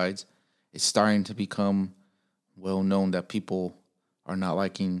classifieds, it's starting to become well known that people are not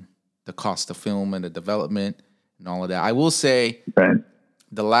liking the cost of film and the development and all of that. I will say Right.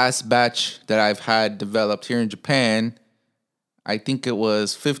 the last batch that I've had developed here in Japan, I think it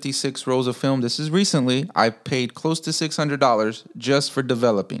was 56 rolls of film. This is recently. I paid close to $600 just for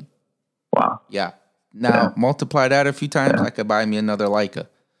developing. Wow. Yeah. Now multiply that a few times, I could buy me another Leica.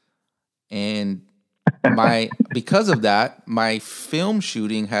 And because of that, my film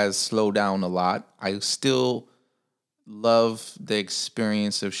shooting has slowed down a lot. I still love the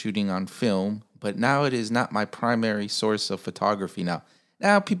experience of shooting on film, but now it is not my primary source of photography.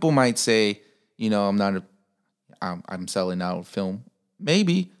 Now people might say, I'm selling out film.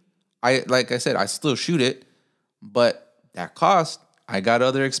 Maybe like I said, I still shoot it, but that cost, I got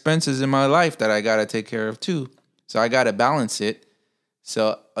other expenses in my life that I got to take care of too. So I got to balance it.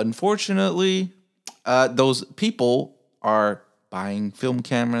 So unfortunately, those people are buying film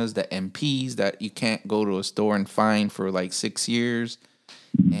cameras, the MPs that you can't go to a store and find for like 6 years.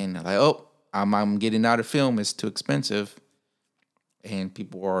 And like, oh, I'm getting out of film. It's too expensive. And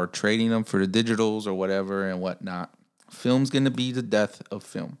people are trading them for the digitals or whatever and whatnot. Film's going to be the death of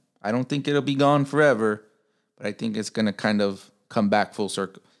film. I don't think it'll be gone forever, but I think it's going to kind of come back full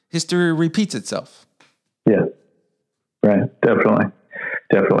circle. History repeats itself. Yeah, right. Definitely.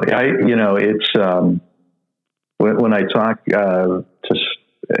 It's when I talk to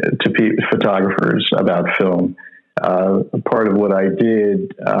photographers about film, part of what I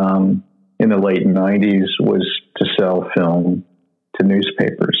did in the late 90s was to sell film to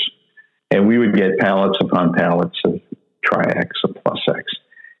newspapers. And we would get pallets upon pallets of Tri-X, of Plus X.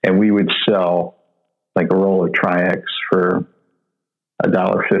 And we would sell like a roll of Tri-X for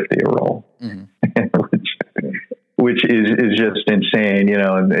 $1.50 a roll, which is just insane,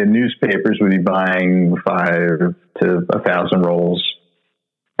 and newspapers would be buying 5 to 1,000 rolls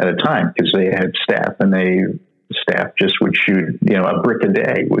at a time because they had staff, and staff just would shoot, a brick a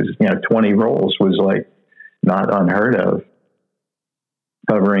day was, 20 rolls was like not unheard of,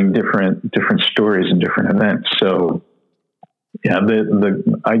 covering different stories and different events. So yeah,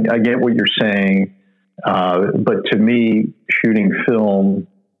 I get what you're saying. But to me, shooting film,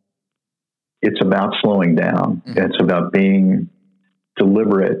 it's about slowing down. Mm-hmm. It's about being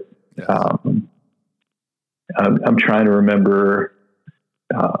deliberate. Yes. I'm trying to remember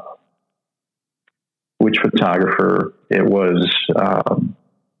which photographer it was. I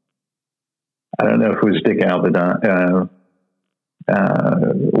don't know if it was Dick Alvedon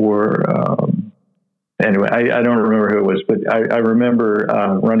anyway, I don't remember who it was, but I remember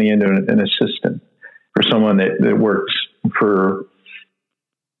running into an assistant for someone that works for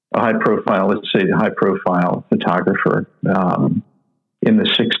a high profile photographer in the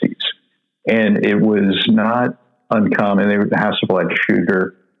 60s. And it was not uncommon. They would Hasselblad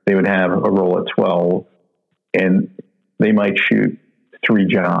shooter. They would have a roll of 12, and they might shoot 3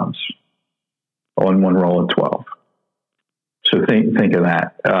 jobs on one roll of 12. So think of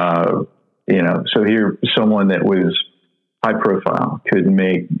that. So here, someone that was high profile could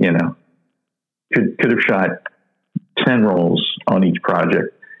make, could have shot 10 rolls on each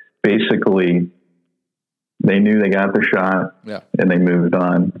project. Basically, they knew they got their shot, and they moved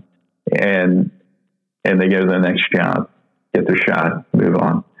on, and they go to the next job, get their shot, move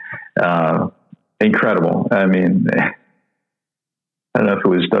on. Incredible. I mean, I don't know if it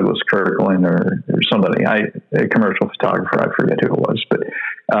was Douglas Kirkland or somebody, a commercial photographer. I forget who it was, but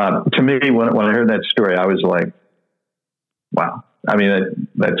to me, when I heard that story, I was like, wow. I mean,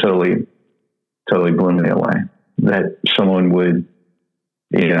 that totally blew me away. That someone would,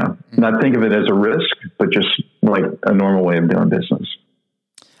 not think of it as a risk, but just like a normal way of doing business.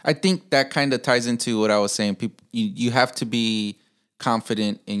 I think that kind of ties into what I was saying. People, you have to be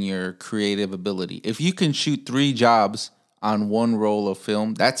confident in your creative ability. If you can shoot 3 jobs on one roll of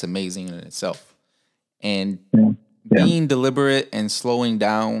film, that's amazing in itself. And being deliberate and slowing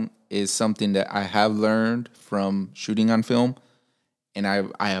down is something that I have learned from shooting on film. And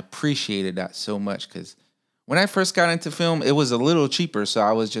I appreciated that so much because when I first got into film, it was a little cheaper. So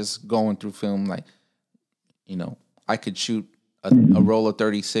I was just going through film like, I could shoot a roll of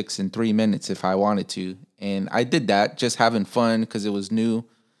 36 in 3 minutes if I wanted to. And I did that, just having fun because it was new.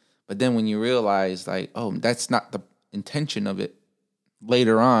 But then when you realize like, oh, that's not the intention of it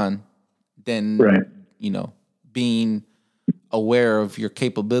later on, then, being aware of your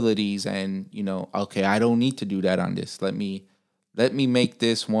capabilities and, okay, I don't need to do that on this. Let me make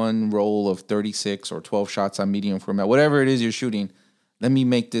this one roll of 36 or 12 shots on medium format, whatever it is you're shooting. Let me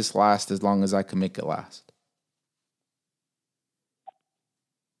make this last as long as I can make it last.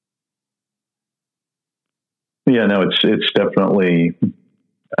 Yeah, no, it's definitely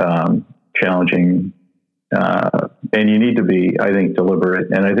challenging, and you need to be, I think,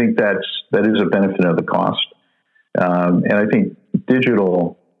 deliberate. And I think that is a benefit of the cost. And I think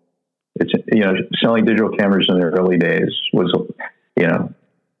digital, it's, selling digital cameras in the early days was,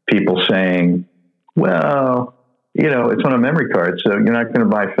 people saying, well, it's on a memory card, so you're not going to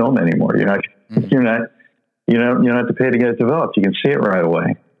buy film anymore. You don't have to pay to get it developed. You can see it right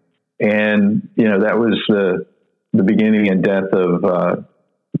away. And, that was the beginning and death of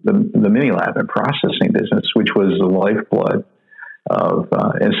the mini lab and processing business, which was the lifeblood of,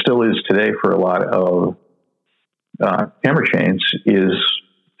 and still is today for a lot of camera chains, is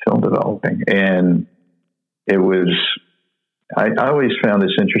film developing. And it was, I always found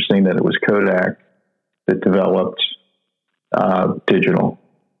this interesting that it was Kodak that developed digital,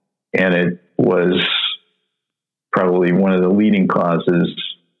 and it was probably one of the leading causes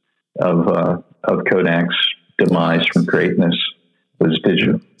of Kodak's demise from greatness was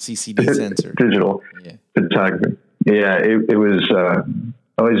digital. CCD sensor. Digital photography. Yeah, it was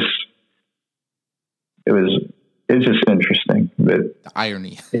always, it's just interesting that the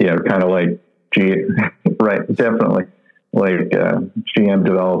irony. Kind of like right, definitely like GM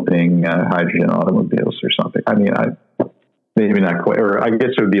developing hydrogen automobiles or something. I mean, maybe not quite, or I guess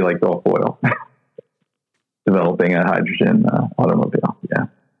it would be like Gulf Oil developing a hydrogen automobile. Yeah,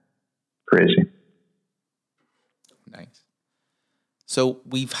 crazy. Nice. So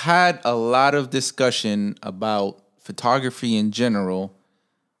we've had a lot of discussion about photography in general,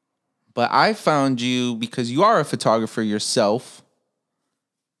 but I found you because you are a photographer yourself.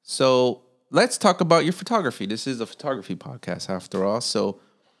 So let's talk about your photography. This is a photography podcast after all. So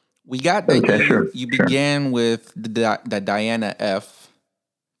we got that you began with the Diana F.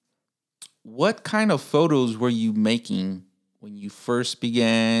 What kind of photos were you making when you first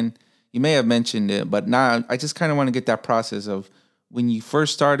began? You may have mentioned it, but now I just kind of want to get that process of when you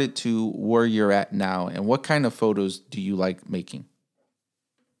first started to where you're at now, and what kind of photos do you like making?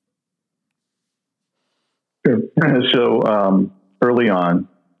 Sure. So early on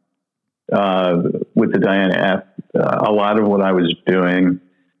with the Diana F, a lot of what I was doing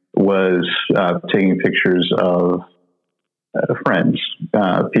was taking pictures of friends,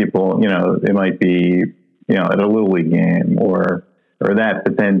 people. It might be at a Little League game or that,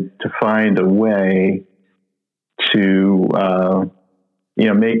 but then to find a way to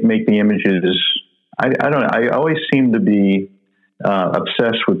make the images. I don't know. I always seem to be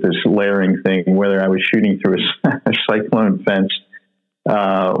obsessed with this layering thing, whether I was shooting through a cyclone fence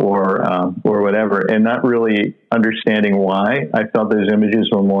or whatever, and not really understanding why I felt those images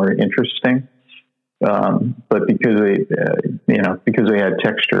were more interesting. But because they had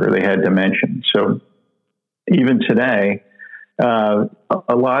texture, they had dimension. So even today, a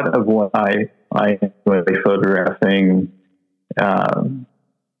lot of what I enjoy photographing,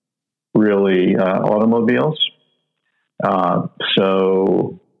 really automobiles.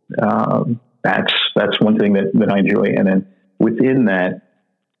 So that's one thing that I enjoy. And then within that,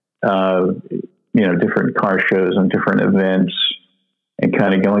 different car shows and different events, and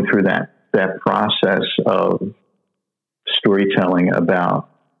kind of going through that process of storytelling about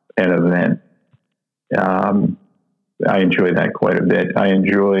an event. I enjoy that quite a bit. I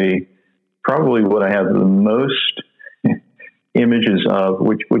enjoy probably what I have the most images of,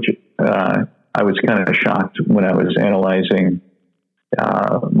 which I was kind of shocked when I was analyzing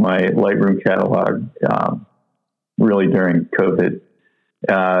my Lightroom catalog, really during COVID,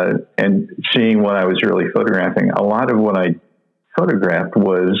 and seeing what I was really photographing. A lot of what I photographed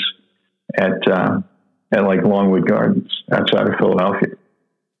was at like Longwood Gardens outside of Philadelphia,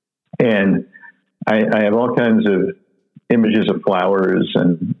 and I have all kinds of images of flowers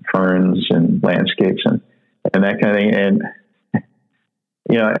and ferns and landscapes and that kind of thing. And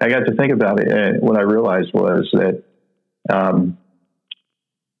I got to think about it, and what I realized was that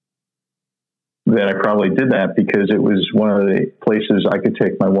that I probably did that because it was one of the places I could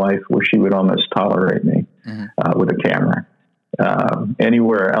take my wife where she would almost tolerate me with a camera.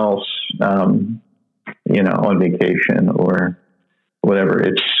 Anywhere else, on vacation or whatever,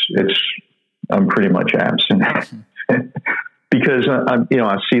 I'm pretty much absent because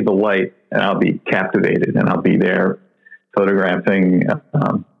I see the light and I'll be captivated and I'll be there photographing,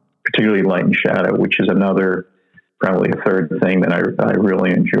 particularly light and shadow, which is another, probably a third thing that I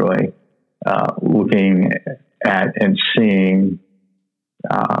really enjoy, looking at and seeing,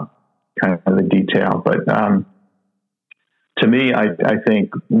 kind of the detail. But, to me, I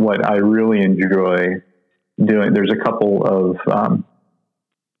think what I really enjoy doing, there's a couple of,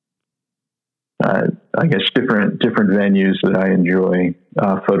 I guess different venues that I enjoy,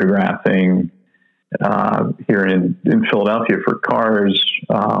 photographing, here in Philadelphia for cars,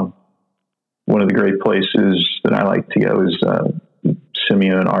 great places that I like to go is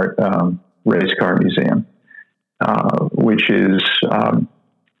Simeon Art Race Car Museum, which is kind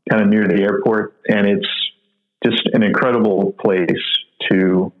of near the airport, and it's just an incredible place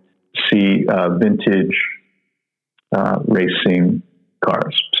to see vintage racing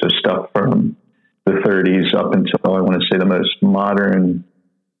cars. So stuff from the 30s up until, I want to say, the most modern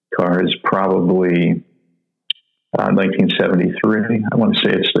car is probably 1973. I want to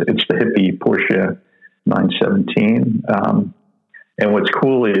say it's the hippie Porsche 917. And what's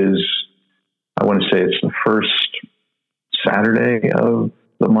cool is, I want to say it's the first Saturday of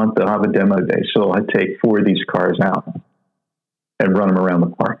the month they'll have a demo day. So I'll take 4 of these cars out and run them around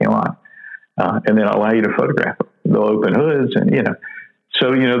the parking lot. And then I'll allow you to photograph them. They'll open hoods and,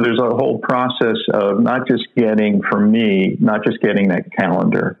 so, there's a whole process of not just getting that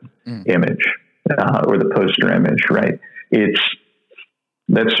calendar image or the poster image, right?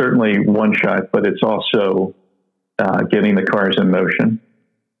 That's certainly one shot, but it's also getting the cars in motion.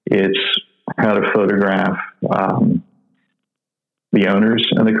 It's how to photograph the owners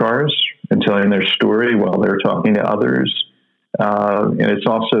of the cars and telling their story while they're talking to others. And it's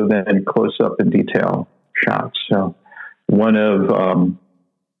also then close up and detail shots. So one of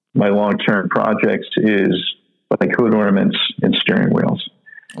my long-term projects is like hood ornaments and steering wheels.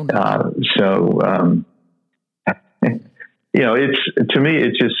 Oh, no. To me,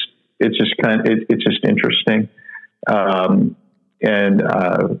 it's just interesting. And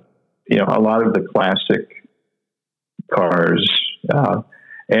a lot of the classic cars, what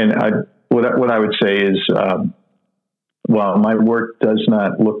I would say is, while my work does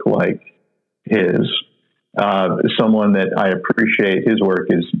not look like his, someone that I appreciate his work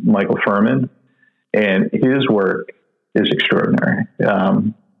is Michael Furman, and his work is extraordinary.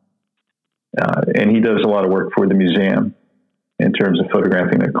 And he does a lot of work for the museum in terms of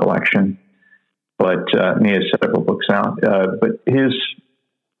photographing their collection, but and he has several books out. But his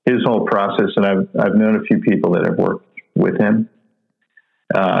whole process, and I've known a few people that have worked with him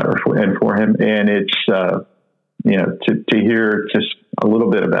for him, and it's to hear just a little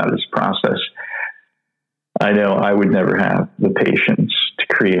bit about his process. I know I would never have the patience to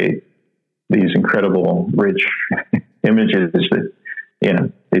create these incredible, rich images that he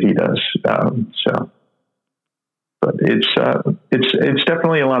does. But it's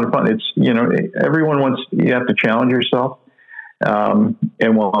definitely a lot of fun. It's everyone you have to challenge yourself.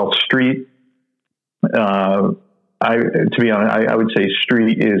 And while street, to be honest, I would say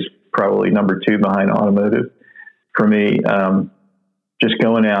street is probably number 2 behind automotive for me. Just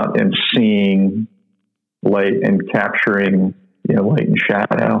going out and seeing light and capturing, light and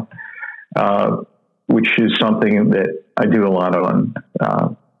shadow, which is something that I do a lot on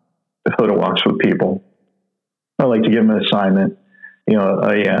photo walks with people. I like to give them an assignment,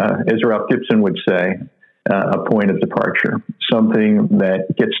 as Ralph Gibson would say, a point of departure, something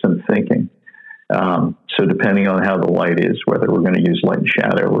that gets them thinking. So depending on how the light is, whether we're going to use light and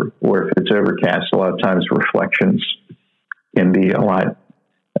shadow or if it's overcast, a lot of times reflections can be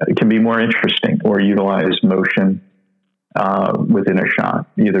can be more interesting, or utilize motion within a shot,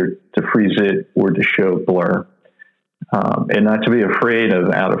 either to freeze it or to show blur, and not to be afraid of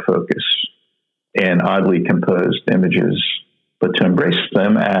out of focus and oddly composed images, but to embrace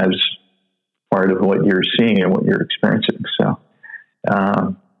them as part of what you're seeing and what you're experiencing. So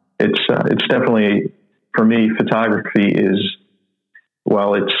it's definitely, for me, photography is,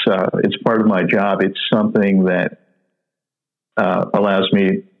 while it's part of my job, it's something that allows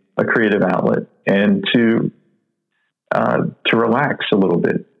me a creative outlet and to relax a little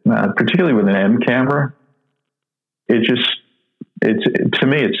bit, particularly with an M camera. To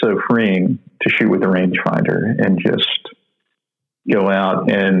me, it's so freeing to shoot with a rangefinder and just go out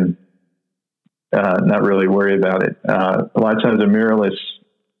and not really worry about it. A lot of times, a mirrorless,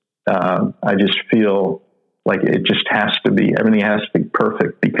 I just feel like everything has to be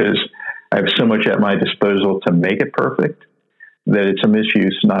perfect, because I have so much at my disposal to make it perfect that it's a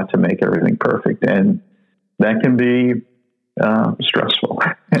misuse not to make everything perfect. And that can be stressful.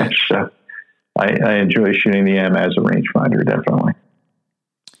 So I enjoy shooting the M as a rangefinder, definitely.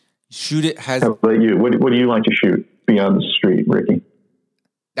 Shoot it has. How about you? What do you like to shoot beyond the street, Ricky?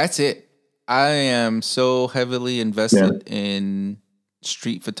 That's it. I am so heavily invested in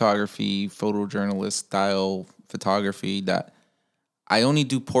street photography, photojournalist style photography, that I only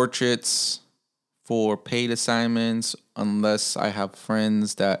do portraits for paid assignments unless I have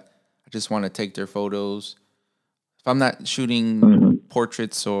friends that I just want to take their photos. If I'm not shooting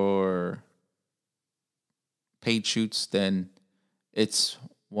portraits or paid shoots, then it's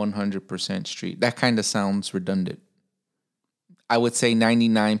 100% street. That kind of sounds redundant. I would say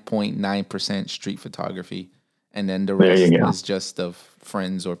 99.9% street photography, and then the There rest you go. is just of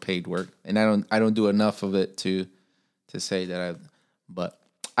friends or paid work. And I don't do enough of it to say that but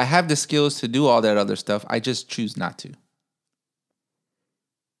I have the skills to do all that other stuff. I just choose not to.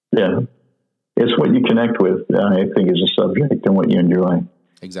 Yeah. It's what you connect with, I think, is a subject and what you enjoy.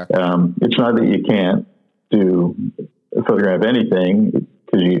 Exactly. It's not that you can't photograph anything,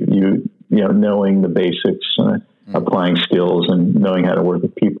 because you knowing the basics, applying skills, and knowing how to work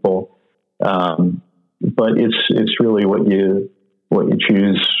with people. But it's really what you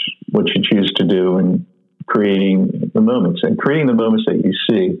choose to do, and creating the moments that you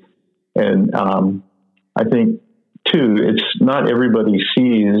see. And I think too, it's not everybody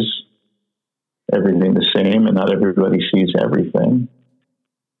sees everything the same, and not everybody sees everything.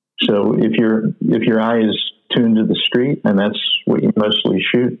 So if your eye is tuned to the street, and that's what you mostly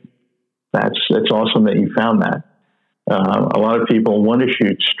shoot, that's awesome that you found that. A lot of people want to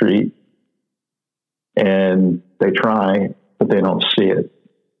shoot street, and they try, but they don't see it,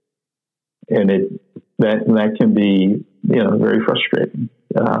 and that can be very frustrating.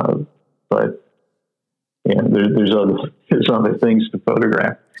 But there's other things to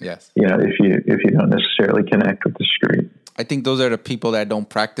photograph. Yes. If you don't necessarily connect with the street. I think those are the people that don't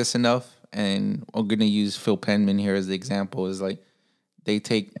practice enough. And I'm going to use Phil Penman here as the example. Is like they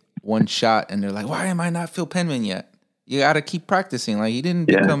take one shot and they're like, why am I not Phil Penman yet? You got to keep practicing. Like, he didn't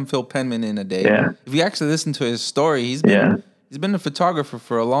become Phil Penman in a day. Yeah. If you actually listen to his story, he's been a photographer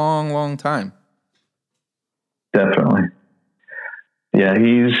for a long, long time. Definitely. Yeah,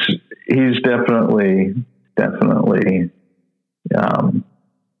 he's definitely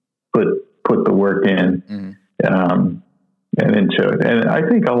put the work in, and into it. And I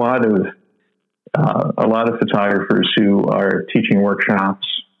think a lot of photographers who are teaching workshops,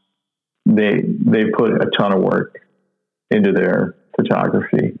 they put a ton of work into their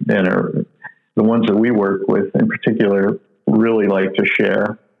photography, and are the ones that we work with in particular really like to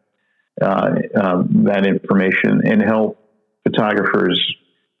share that information and help photographers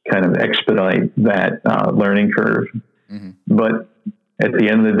kind of expedite that learning curve. Mm-hmm. But at the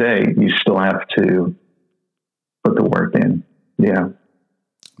end of the day, you still have to put the work in. Yeah,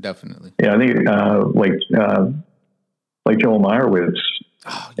 definitely. Yeah, I think like Joel Meyerowitz,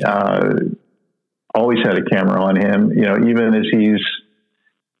 always had a camera on him. Even as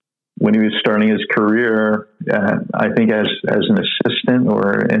when he was starting his career, I think as an assistant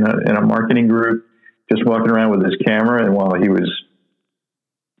or in a marketing group, just walking around with his camera, and while he was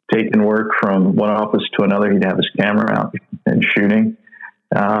taking work from one office to another, he'd have his camera out and shooting.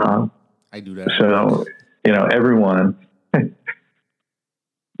 I do that. So, everyone,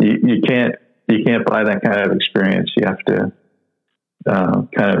 you can't buy that kind of experience. You have to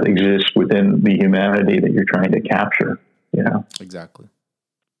kind of exist within the humanity that you're trying to capture. Exactly.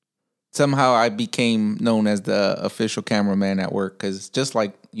 Somehow I became known as the official cameraman at work, because just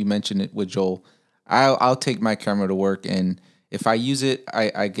like you mentioned it with Joel, I'll take my camera to work, and if I use it,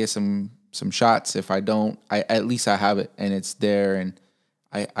 I get some shots. If I don't, at least I have it, and it's there, and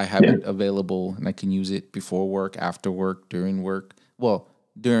I have it available, and I can use it before work, after work, during work. Well,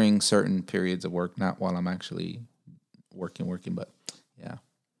 during certain periods of work, not while I'm actually working, but yeah.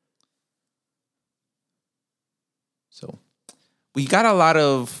 So we got a lot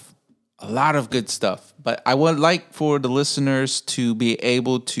of good stuff, but I would like for the listeners to be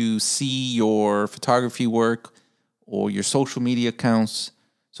able to see your photography work or your social media accounts.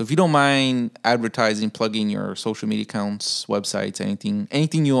 So if you don't mind plugging your social media accounts, websites,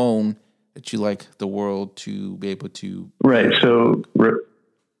 anything you own that you like the world to be able to. Right. So,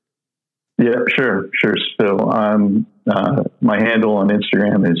 yeah, sure. So, my handle on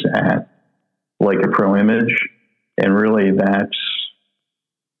Instagram is @LikeAProImage, and really that's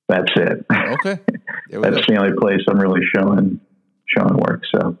it. Okay. That's the only place I'm really showing work.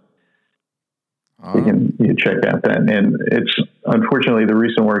 So you can check out that. And it's, unfortunately, the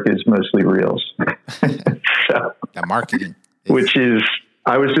recent work is mostly reels. So, that marketing. Which is,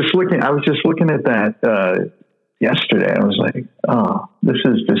 I was just looking at that, yesterday. I was like, oh, this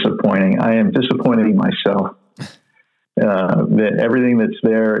is disappointing. I am disappointing myself, that everything that's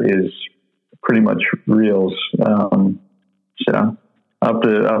there is pretty much reels. So I'll have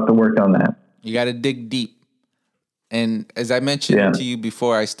to work on that. You got to dig deep. And as I mentioned to you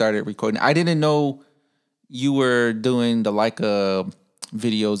before I started recording, I didn't know you were doing the Leica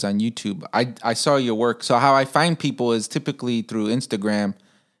videos on YouTube. I saw your work. So how I find people is typically through Instagram,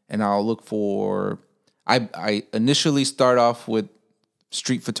 and I'll look for, I initially start off with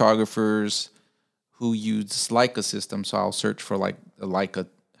street photographers who use Leica system. So I'll search for like a Leica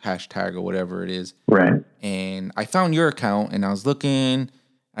hashtag or whatever it is. Right. and I found your account, and I was looking.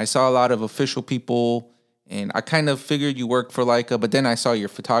 I saw a lot of official people, and I kind of figured you worked for Leica, but then I saw your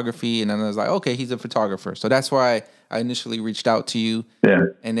photography, and then I was like, okay, he's a photographer. So that's why I initially reached out to you. Yeah.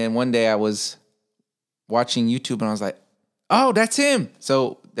 And then one day I was watching YouTube, and I was like, oh, that's him.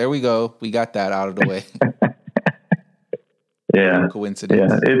 So there we go. We got that out of the way. Yeah.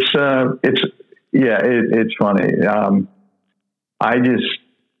 Coincidence. Yeah. It's funny.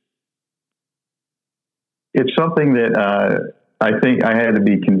 It's something that I think I had to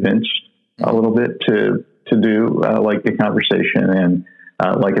be convinced a little bit to do like a conversation and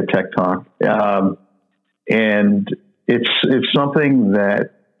like a tech talk. And it's something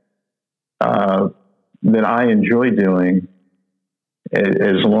that I enjoy doing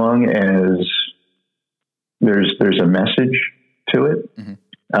as long as there's a message to it. Mm-hmm.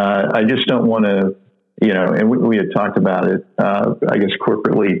 I just don't want to, and we had talked about it, I guess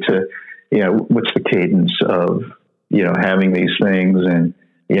corporately to, what's the cadence of, having these things and,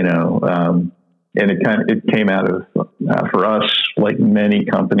 and it came out of, for us, like many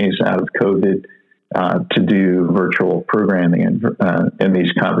companies out of COVID, to do virtual programming and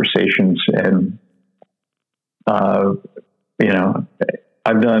these conversations. And,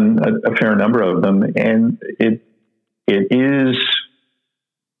 I've done a fair number of them, and it is,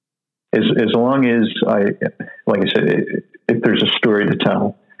 as long as like I said, if there's a story to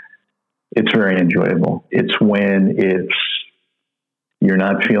tell, it's very enjoyable. It's when you're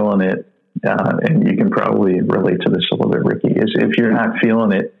not feeling it, and you can probably relate to this a little bit, Ricky, is if you're not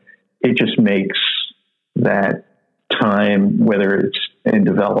feeling it, it just makes that time, whether it's in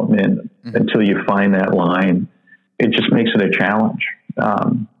development, mm-hmm. until you find that line, it just makes it a challenge.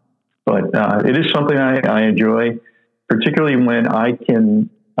 But it is something I enjoy, particularly when I can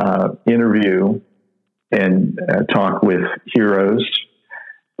interview and talk with heroes,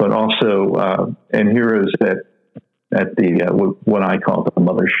 but also and heroes at the what I call the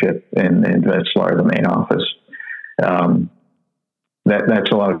mothership in Wetzlar, the main office.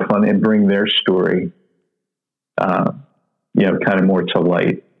 That's a lot of fun, and bring their story, kind of more to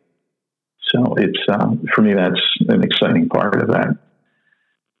light. So it's for me, that's an exciting part of that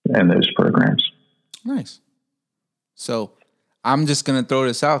and those programs. Nice. So I'm just gonna throw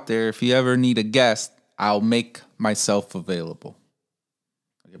this out there. If you ever need a guest, I'll make myself available.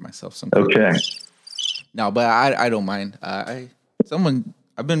 I'll give myself some. Okay. No, but I don't mind. I've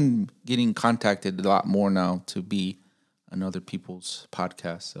been getting contacted a lot more now to be on other people's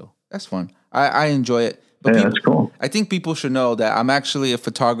podcasts, so that's fun. I enjoy it. But yeah, that's cool. I think people should know that I'm actually a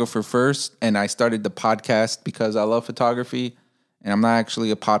photographer first, and I started the podcast because I love photography, and I'm not actually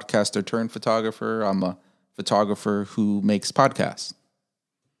a podcaster turned photographer. I'm a photographer who makes podcasts.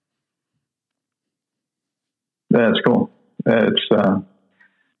 That's cool. It's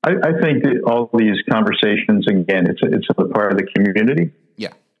I think that all these conversations, again, it's a part of the community.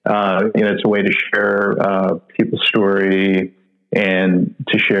 Yeah. It's a way to share people's story and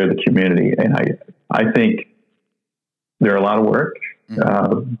to share the community. And I think they're a lot of work,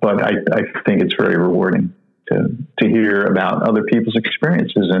 mm-hmm. But I think it's very rewarding to hear about other people's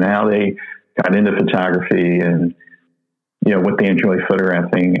experiences and how they got into photography and, what they enjoy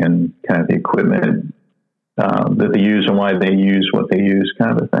photographing and kind of the equipment that they use and why they use what they use,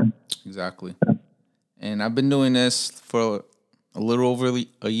 kind of a thing. Exactly. Yeah. And I've been doing this for a little over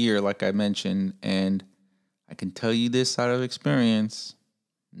a year, like I mentioned, and I can tell you this out of experience,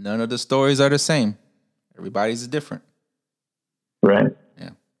 none of the stories are the same. Everybody's different. Right. Yeah.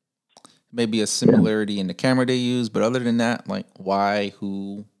 Maybe a similarity in the camera they use, but other than that, like why,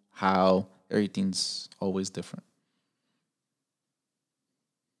 who, how, everything's always different.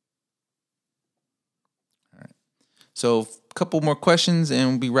 All right. So a couple more questions and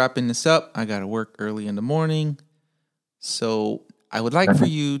we'll be wrapping this up. I got to work early in the morning. So I would like for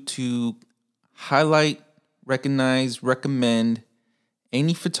you to highlight, recognize, recommend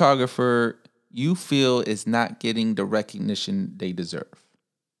any photographer you feel is not getting the recognition they deserve.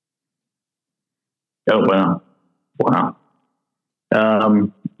 Oh, wow.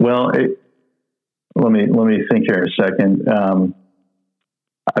 Well, let me think here a second.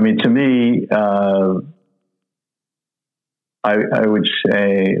 To me, I would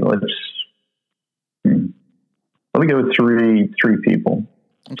say let me go with three people.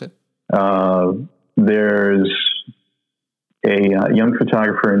 Okay. There's a young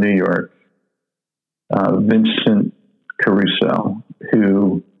photographer in New York, Vincent Caruso,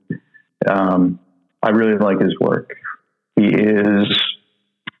 who I really like his work. He is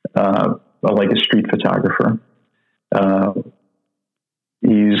like a street photographer.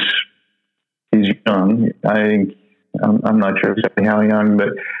 He's young. I'm not sure exactly how young, but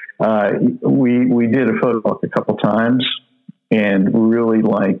We did a photo walk a couple times, and really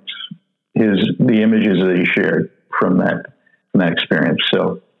liked the images that he shared from that experience.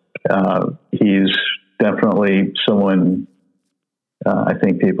 So he's definitely someone I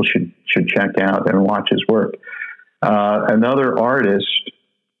think people should check out and watch his work. Another artist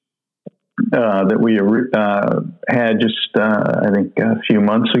that we had just I think a few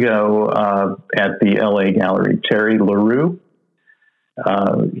months ago at the LA Gallery, Terry LaRue.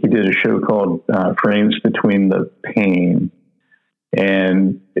 He did a show called Frames Between the Pain,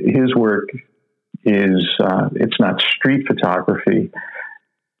 and his work is it's not street photography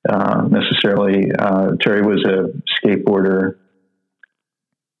necessarily. Terry was a skateboarder,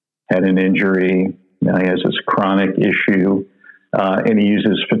 had an injury. Now he has this chronic issue, and he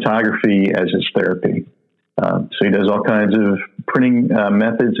uses photography as his therapy. So he does all kinds of printing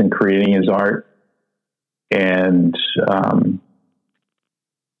methods and creating his art. And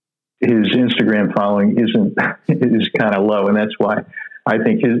his Instagram following is kind of low, and that's why I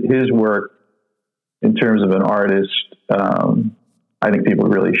think his work, in terms of an artist, I think people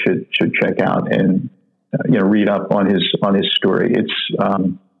really should check out and read up on his story. It's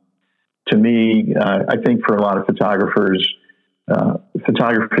to me, I think for a lot of photographers,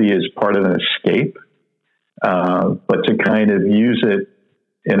 photography is part of an escape, but to kind of use it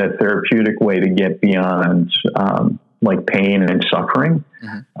in a therapeutic way to get beyond like pain and suffering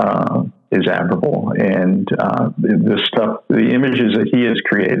is admirable. And the images that he has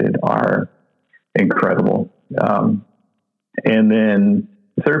created are incredible. And then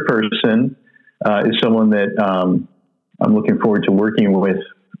the third person is someone that I'm looking forward to working with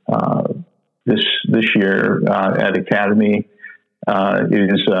this year at Academy.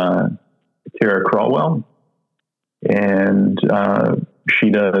 Is Tara Crawwell, and she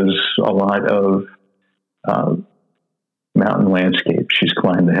does a lot of mountain landscape. She's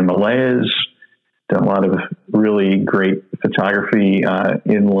climbed the Himalayas, done a lot of really great photography.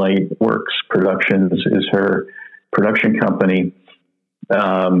 In Light Works Productions is her production company.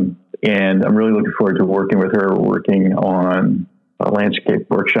 And I'm really looking forward to working with her, working on a landscape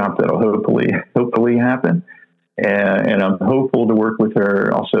workshop that'll hopefully happen. And I'm hopeful to work with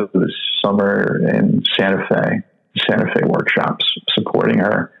her also this summer in Santa Fe workshops, supporting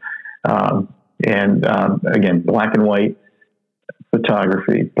her. Again, black and white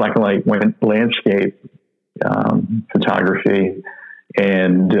photography, black and white landscape photography.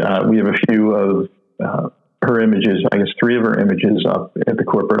 And we have a few of her images, I guess 3 of her images, up at the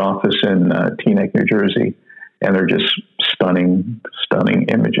corporate office in Teaneck, New Jersey. And they're just stunning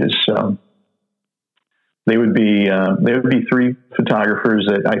images. So they would be 3 photographers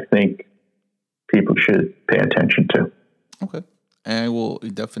that I think people should pay attention to. Okay. And I will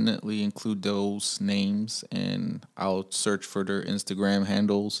definitely include those names, and I'll search for their Instagram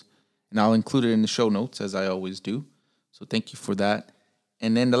handles, and I'll include it in the show notes, as I always do. So thank you for that.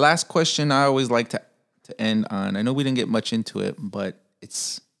 And then the last question I always like to end on, I know we didn't get much into it, but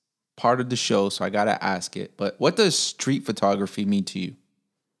it's part of the show, so I got to ask it. But what does street photography mean to you?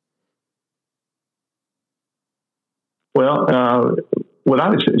 Well, what I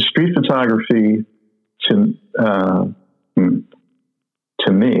would say, street photography to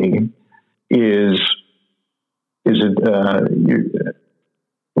me is it,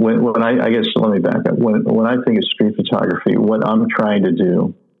 when I guess, let me back up. When I think of street photography, what I'm trying to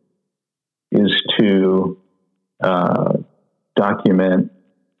do is to document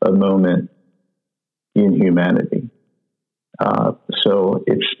a moment in humanity. So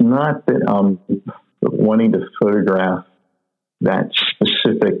it's not that I'm wanting to photograph that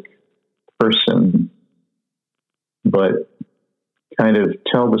specific person, but kind of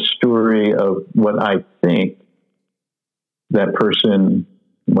tell the story of what I think that person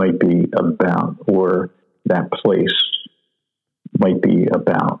might be about, or that place might be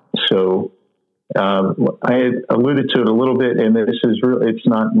about. So I had alluded to it a little bit, and this is it's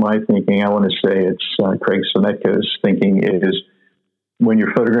not my thinking. I want to say it's Craig Semetka's thinking is, when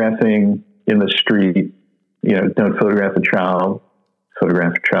you're photographing in the street, don't photograph a child,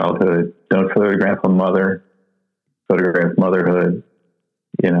 photograph childhood. Don't photograph a mother, photograph motherhood.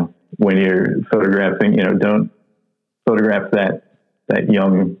 When you're photographing, don't photograph that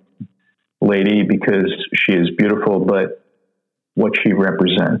young lady because she is beautiful, but what she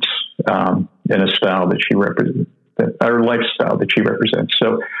represents, in a style that she represents, or lifestyle that she represents.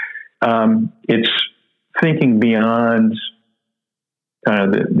 So it's thinking beyond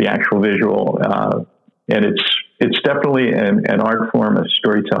kind of the actual visual, and it's definitely an art form of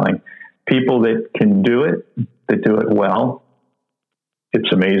storytelling. People that can do it, that do it well,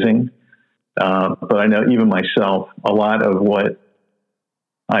 it's amazing. But I know even myself, a lot of what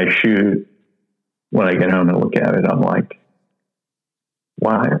I shoot, when I get home and look at it, I'm like,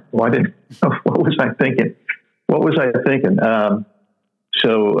 why did, what was I thinking?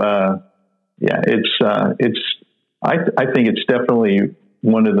 I think it's definitely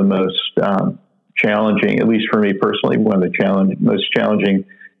one of the most challenging, at least for me personally, one of the most challenging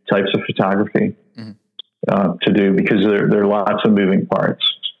types of photography to do, because there are lots of moving parts.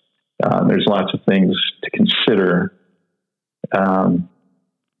 There's lots of things to consider,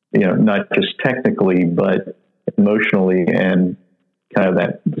 not just technically, but emotionally, and kind of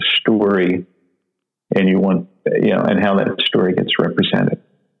the story, and and how that story gets represented.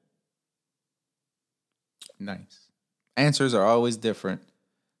 Nice. Answers are always different,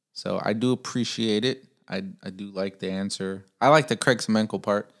 so I do appreciate it. I do like the answer. I like the Craig Semenko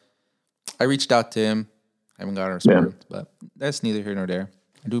part. I reached out to him. I haven't got a response, but that's neither here nor there.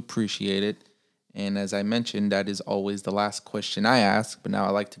 I do appreciate it. And as I mentioned, that is always the last question I ask. But now I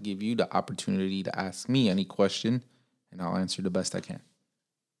like to give you the opportunity to ask me any question, and I'll answer the best I can.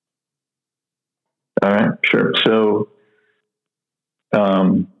 All right, sure. So,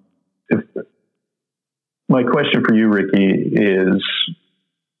 my question for you, Ricky, is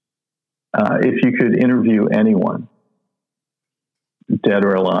if you could interview anyone, dead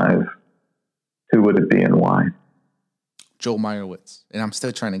or alive, who would it be and why? Joel Meyerowitz, and I'm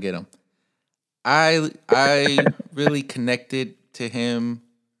still trying to get him. I really connected to him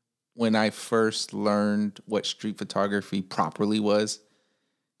when I first learned what street photography properly was.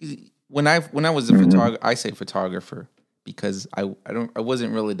 When I was a photographer, I say photographer because I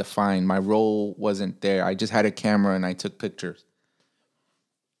wasn't really defined. My role wasn't there. I just had a camera and I took pictures.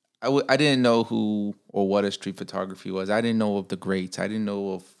 I didn't know who or what a street photography was. I didn't know of the greats. I didn't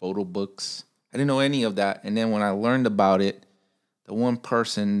know of photo books. I didn't know any of that. And then when I learned about it, the one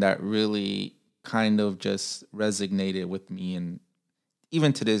person that really kind of just resonated with me, and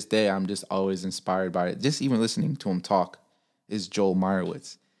even to this day, I'm just always inspired by it. Just even listening to him talk is Joel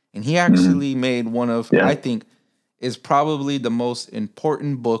Meyerowitz. And he actually made one of, I think, is probably the most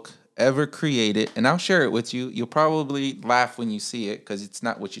important book ever created. And I'll share it with you. You'll probably laugh when you see it because it's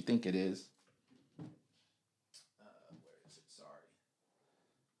not what you think it is. Where is it? Sorry.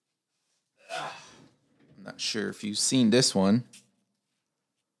 I'm not sure if you've seen this one.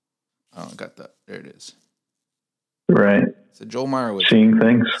 Oh, I got that. There it is. Right. It's a Joel Meyerowitz.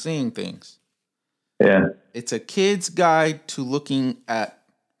 Seeing Things. Yeah. It's a kid's guide to looking at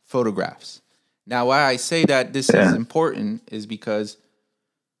photographs. Now, why I say that this is important is because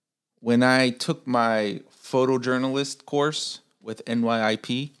when I took my photojournalist course with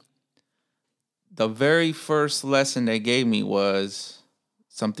NYIP, the very first lesson they gave me was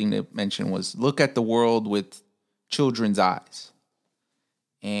something they mentioned was look at the world with children's eyes.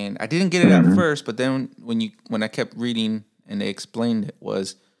 And I didn't get it at first, but then when I kept reading and they explained it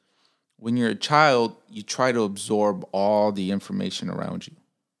was when you're a child, you try to absorb all the information around you.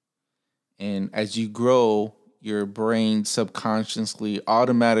 And as you grow, your brain subconsciously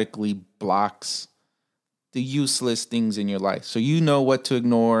automatically blocks the useless things in your life. So you know what to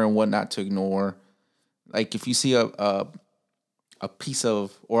ignore and what not to ignore. Like if you see a piece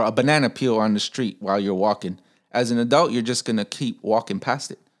of, or a banana peel on the street while you're walking, as an adult, you're just going to keep walking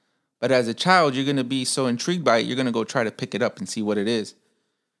past it. But as a child, you're going to be so intrigued by it, you're going to go try to pick it up and see what it is.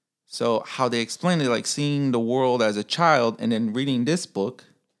 So how they explain it, like seeing the world as a child and then reading this book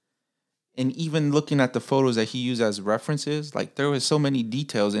and even looking at the photos that he used as references, like there was so many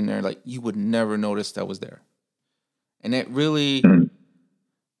details in there, like you would never notice that was there. And it really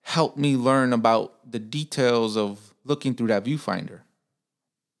helped me learn about the details of looking through that viewfinder.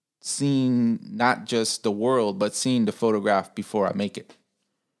 Seeing not just the world, but seeing the photograph before I make it.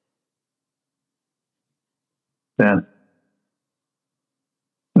 Yeah.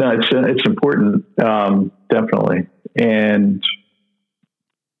 No, it's important, definitely. And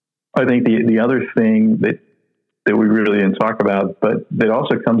I think the other thing that we really didn't talk about, but that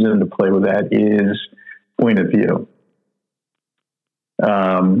also comes into play with that is point of view.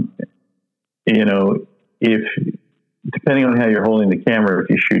 If depending on how you're holding the camera, if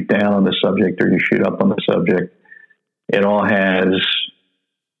you shoot down on the subject or you shoot up on the subject, it all has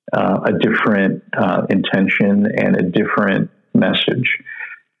a different intention and a different message.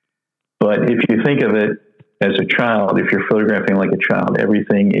 But if you think of it as a child, if you're photographing like a child,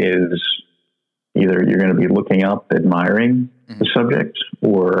 everything is either you're going to be looking up, admiring the subject,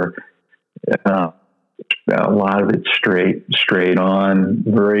 or a lot of it straight on,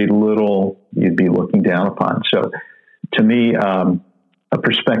 very little you'd be looking down upon. So to me, a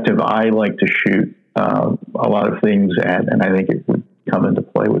perspective I like to shoot a lot of things at, and I think it would come into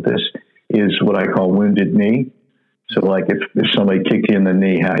play with this, is what I call wounded knee. So like if somebody kicked you in the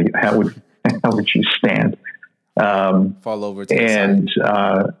knee, how would you stand? Fall over to and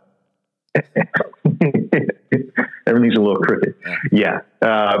everything's a little crooked. Yeah.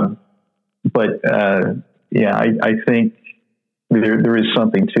 But I think there is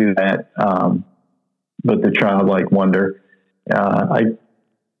something to that. But the childlike wonder, I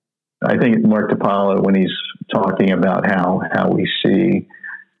think Mark DiPaolo, when he's talking about how we see,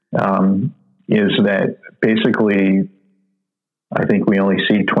 is that basically, I think we only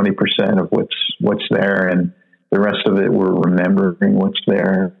see 20% of what's there, and the rest of it we're remembering what's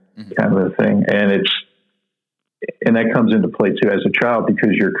there, kind of a thing. And that comes into play too as a child,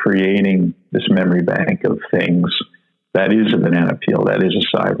 because you're creating this memory bank of things. That is a banana peel, that is a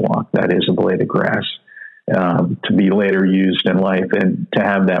sidewalk, that is a blade of grass, to be later used in life, and to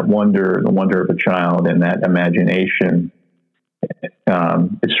have that wonder, the wonder of a child and that imagination.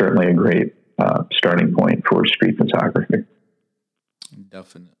 It's certainly a great starting point for street photography.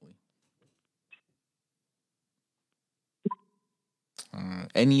 Definitely.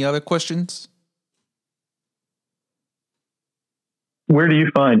 Any other questions? Where do you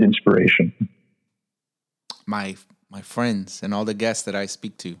find inspiration? My friends and all the guests that I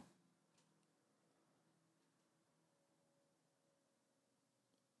speak to.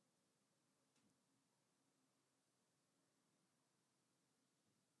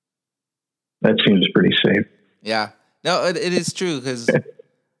 That seems pretty safe. Yeah. No, it is true, because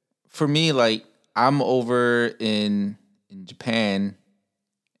for me, like, I'm over in Japan,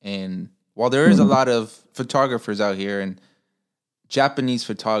 and while there is a lot of photographers out here, and Japanese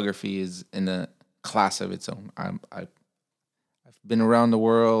photography is in a class of its own. I've been around the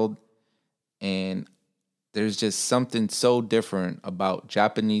world, and there's just something so different about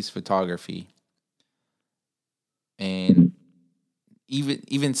Japanese photography, and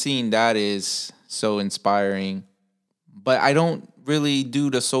even seeing that is so inspiring. But I don't really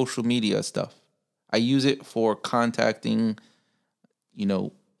do the social media stuff. I use it for contacting,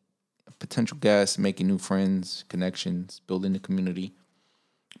 potential guests, making new friends, connections, building the community.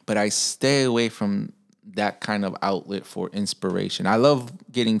 But I stay away from that kind of outlet for inspiration. I love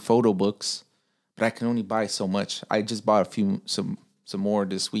getting photo books, but I can only buy so much. I just bought some more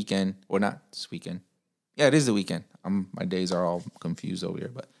this weekend, or not this weekend. Yeah, it is the weekend. My days are all confused over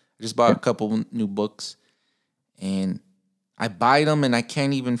here, but I just bought a couple new books, and I buy them and I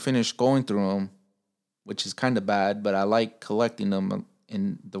can't even finish going through them, which is kind of bad, but I like collecting them,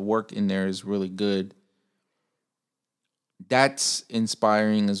 and the work in there is really good. That's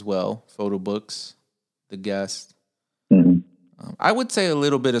inspiring as well. Photo books, the guest. I would say a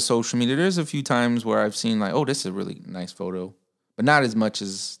little bit of social media. There's a few times where I've seen like, oh, this is a really nice photo, but not as much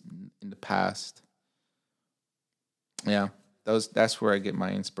as in the past. Yeah, that's where I get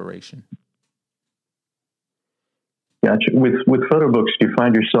my inspiration. Gotcha. With photo books, do you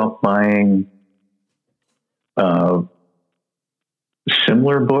find yourself buying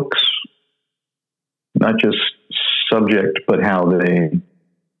similar books, not just subject, but how they're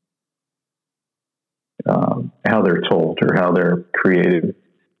told or how they're created?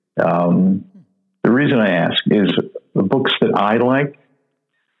 The reason I ask is the books that I like,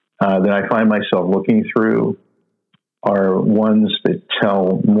 that I find myself looking through, are ones that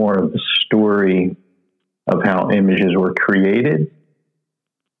tell more of the story of how images were created,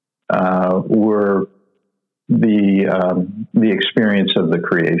 or the experience of the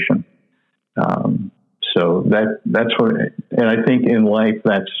creation. So that's what, and I think in life,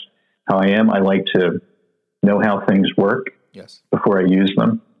 that's how I am. I like to know how things work, yes, before I use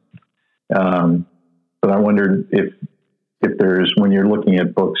them. But I wondered if there's, when you're looking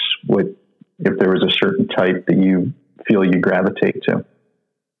at books, if there was a certain type that you feel you gravitate to.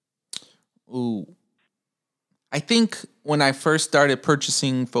 Ooh. I think when I first started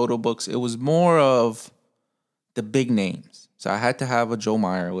purchasing photo books, it was more of the big names. So I had to have a Joe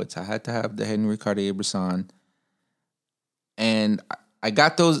Meyerowitz. I had to have the Henry Cartier-Bresson. And I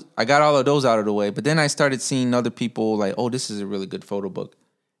got all of those out of the way. But then I started seeing other people like, oh, this is a really good photo book.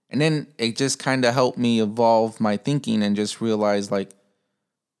 And then it just kind of helped me evolve my thinking and just realize, like,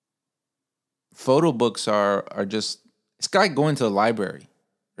 photo books are just, it's like going to the library.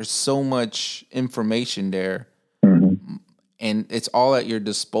 There's so much information there, and it's all at your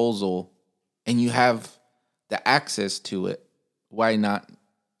disposal, and you have the access to it. Why not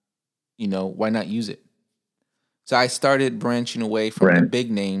use it? So I started branching away from the big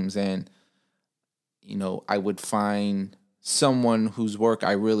names, and, I would find someone whose work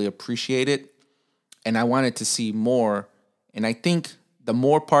I really appreciated, and I wanted to see more. And I think the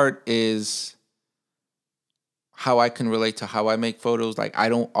more part is how I can relate to how I make photos. Like, I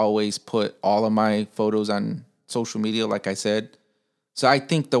don't always put all of my photos on social media, like I said. So I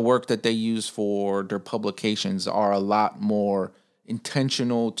think the work that they use for their publications are a lot more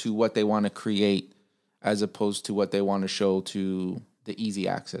intentional to what they want to create as opposed to what they want to show to the easy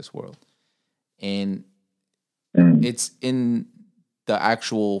access world. And it's in the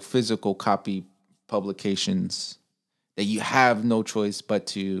actual physical copy publications that you have no choice but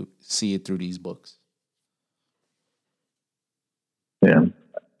to see it through these books. Yeah.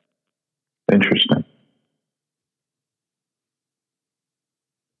 Interesting.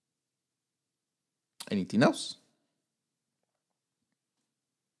 Anything else?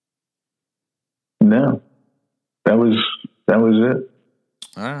 No. That was it.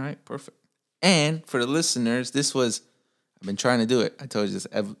 All right, perfect. And for the listeners, I've been trying to do it. I told you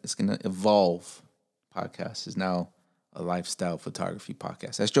it's going to evolve. Podcast is now a lifestyle photography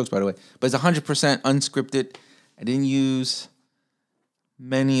podcast. That's jokes, by the way. But it's 100% unscripted. I didn't use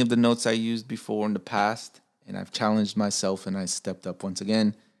many of the notes I used before in the past, and I've challenged myself, and I stepped up once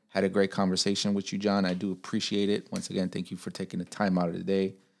again. Had a great conversation with you, John. I do appreciate it. Once again, thank you for taking the time out of the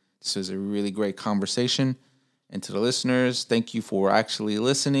day. This was a really great conversation. And to the listeners, thank you for actually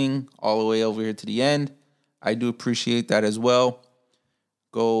listening all the way over here to the end. I do appreciate that as well.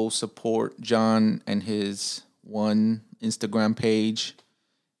 Go support John and his one Instagram page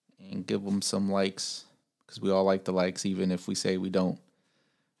and give him some likes, because we all like the likes, even if we say we don't.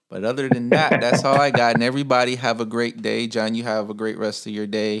 But other than that, that's all I got. And everybody have a great day. John, you have a great rest of your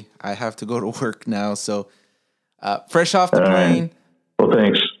day. I have to go to work now. So fresh off the plane. Well,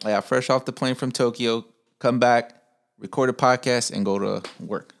 thanks. Yeah, fresh off the plane from Tokyo. Come back, record a podcast, and go to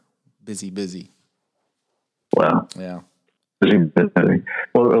work. Busy. Wow. Yeah. Busy.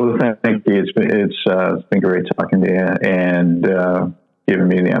 Well, thank you. It's been great talking to you and giving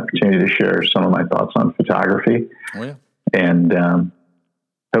me the opportunity to share some of my thoughts on photography. Oh, yeah. And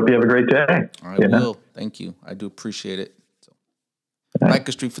hope you have a great day. I will. Thank you. I do appreciate it. So,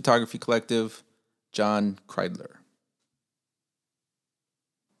 Leica Street Photography Collective, John Kreidler.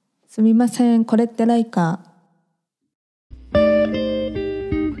 すみません、これってライカ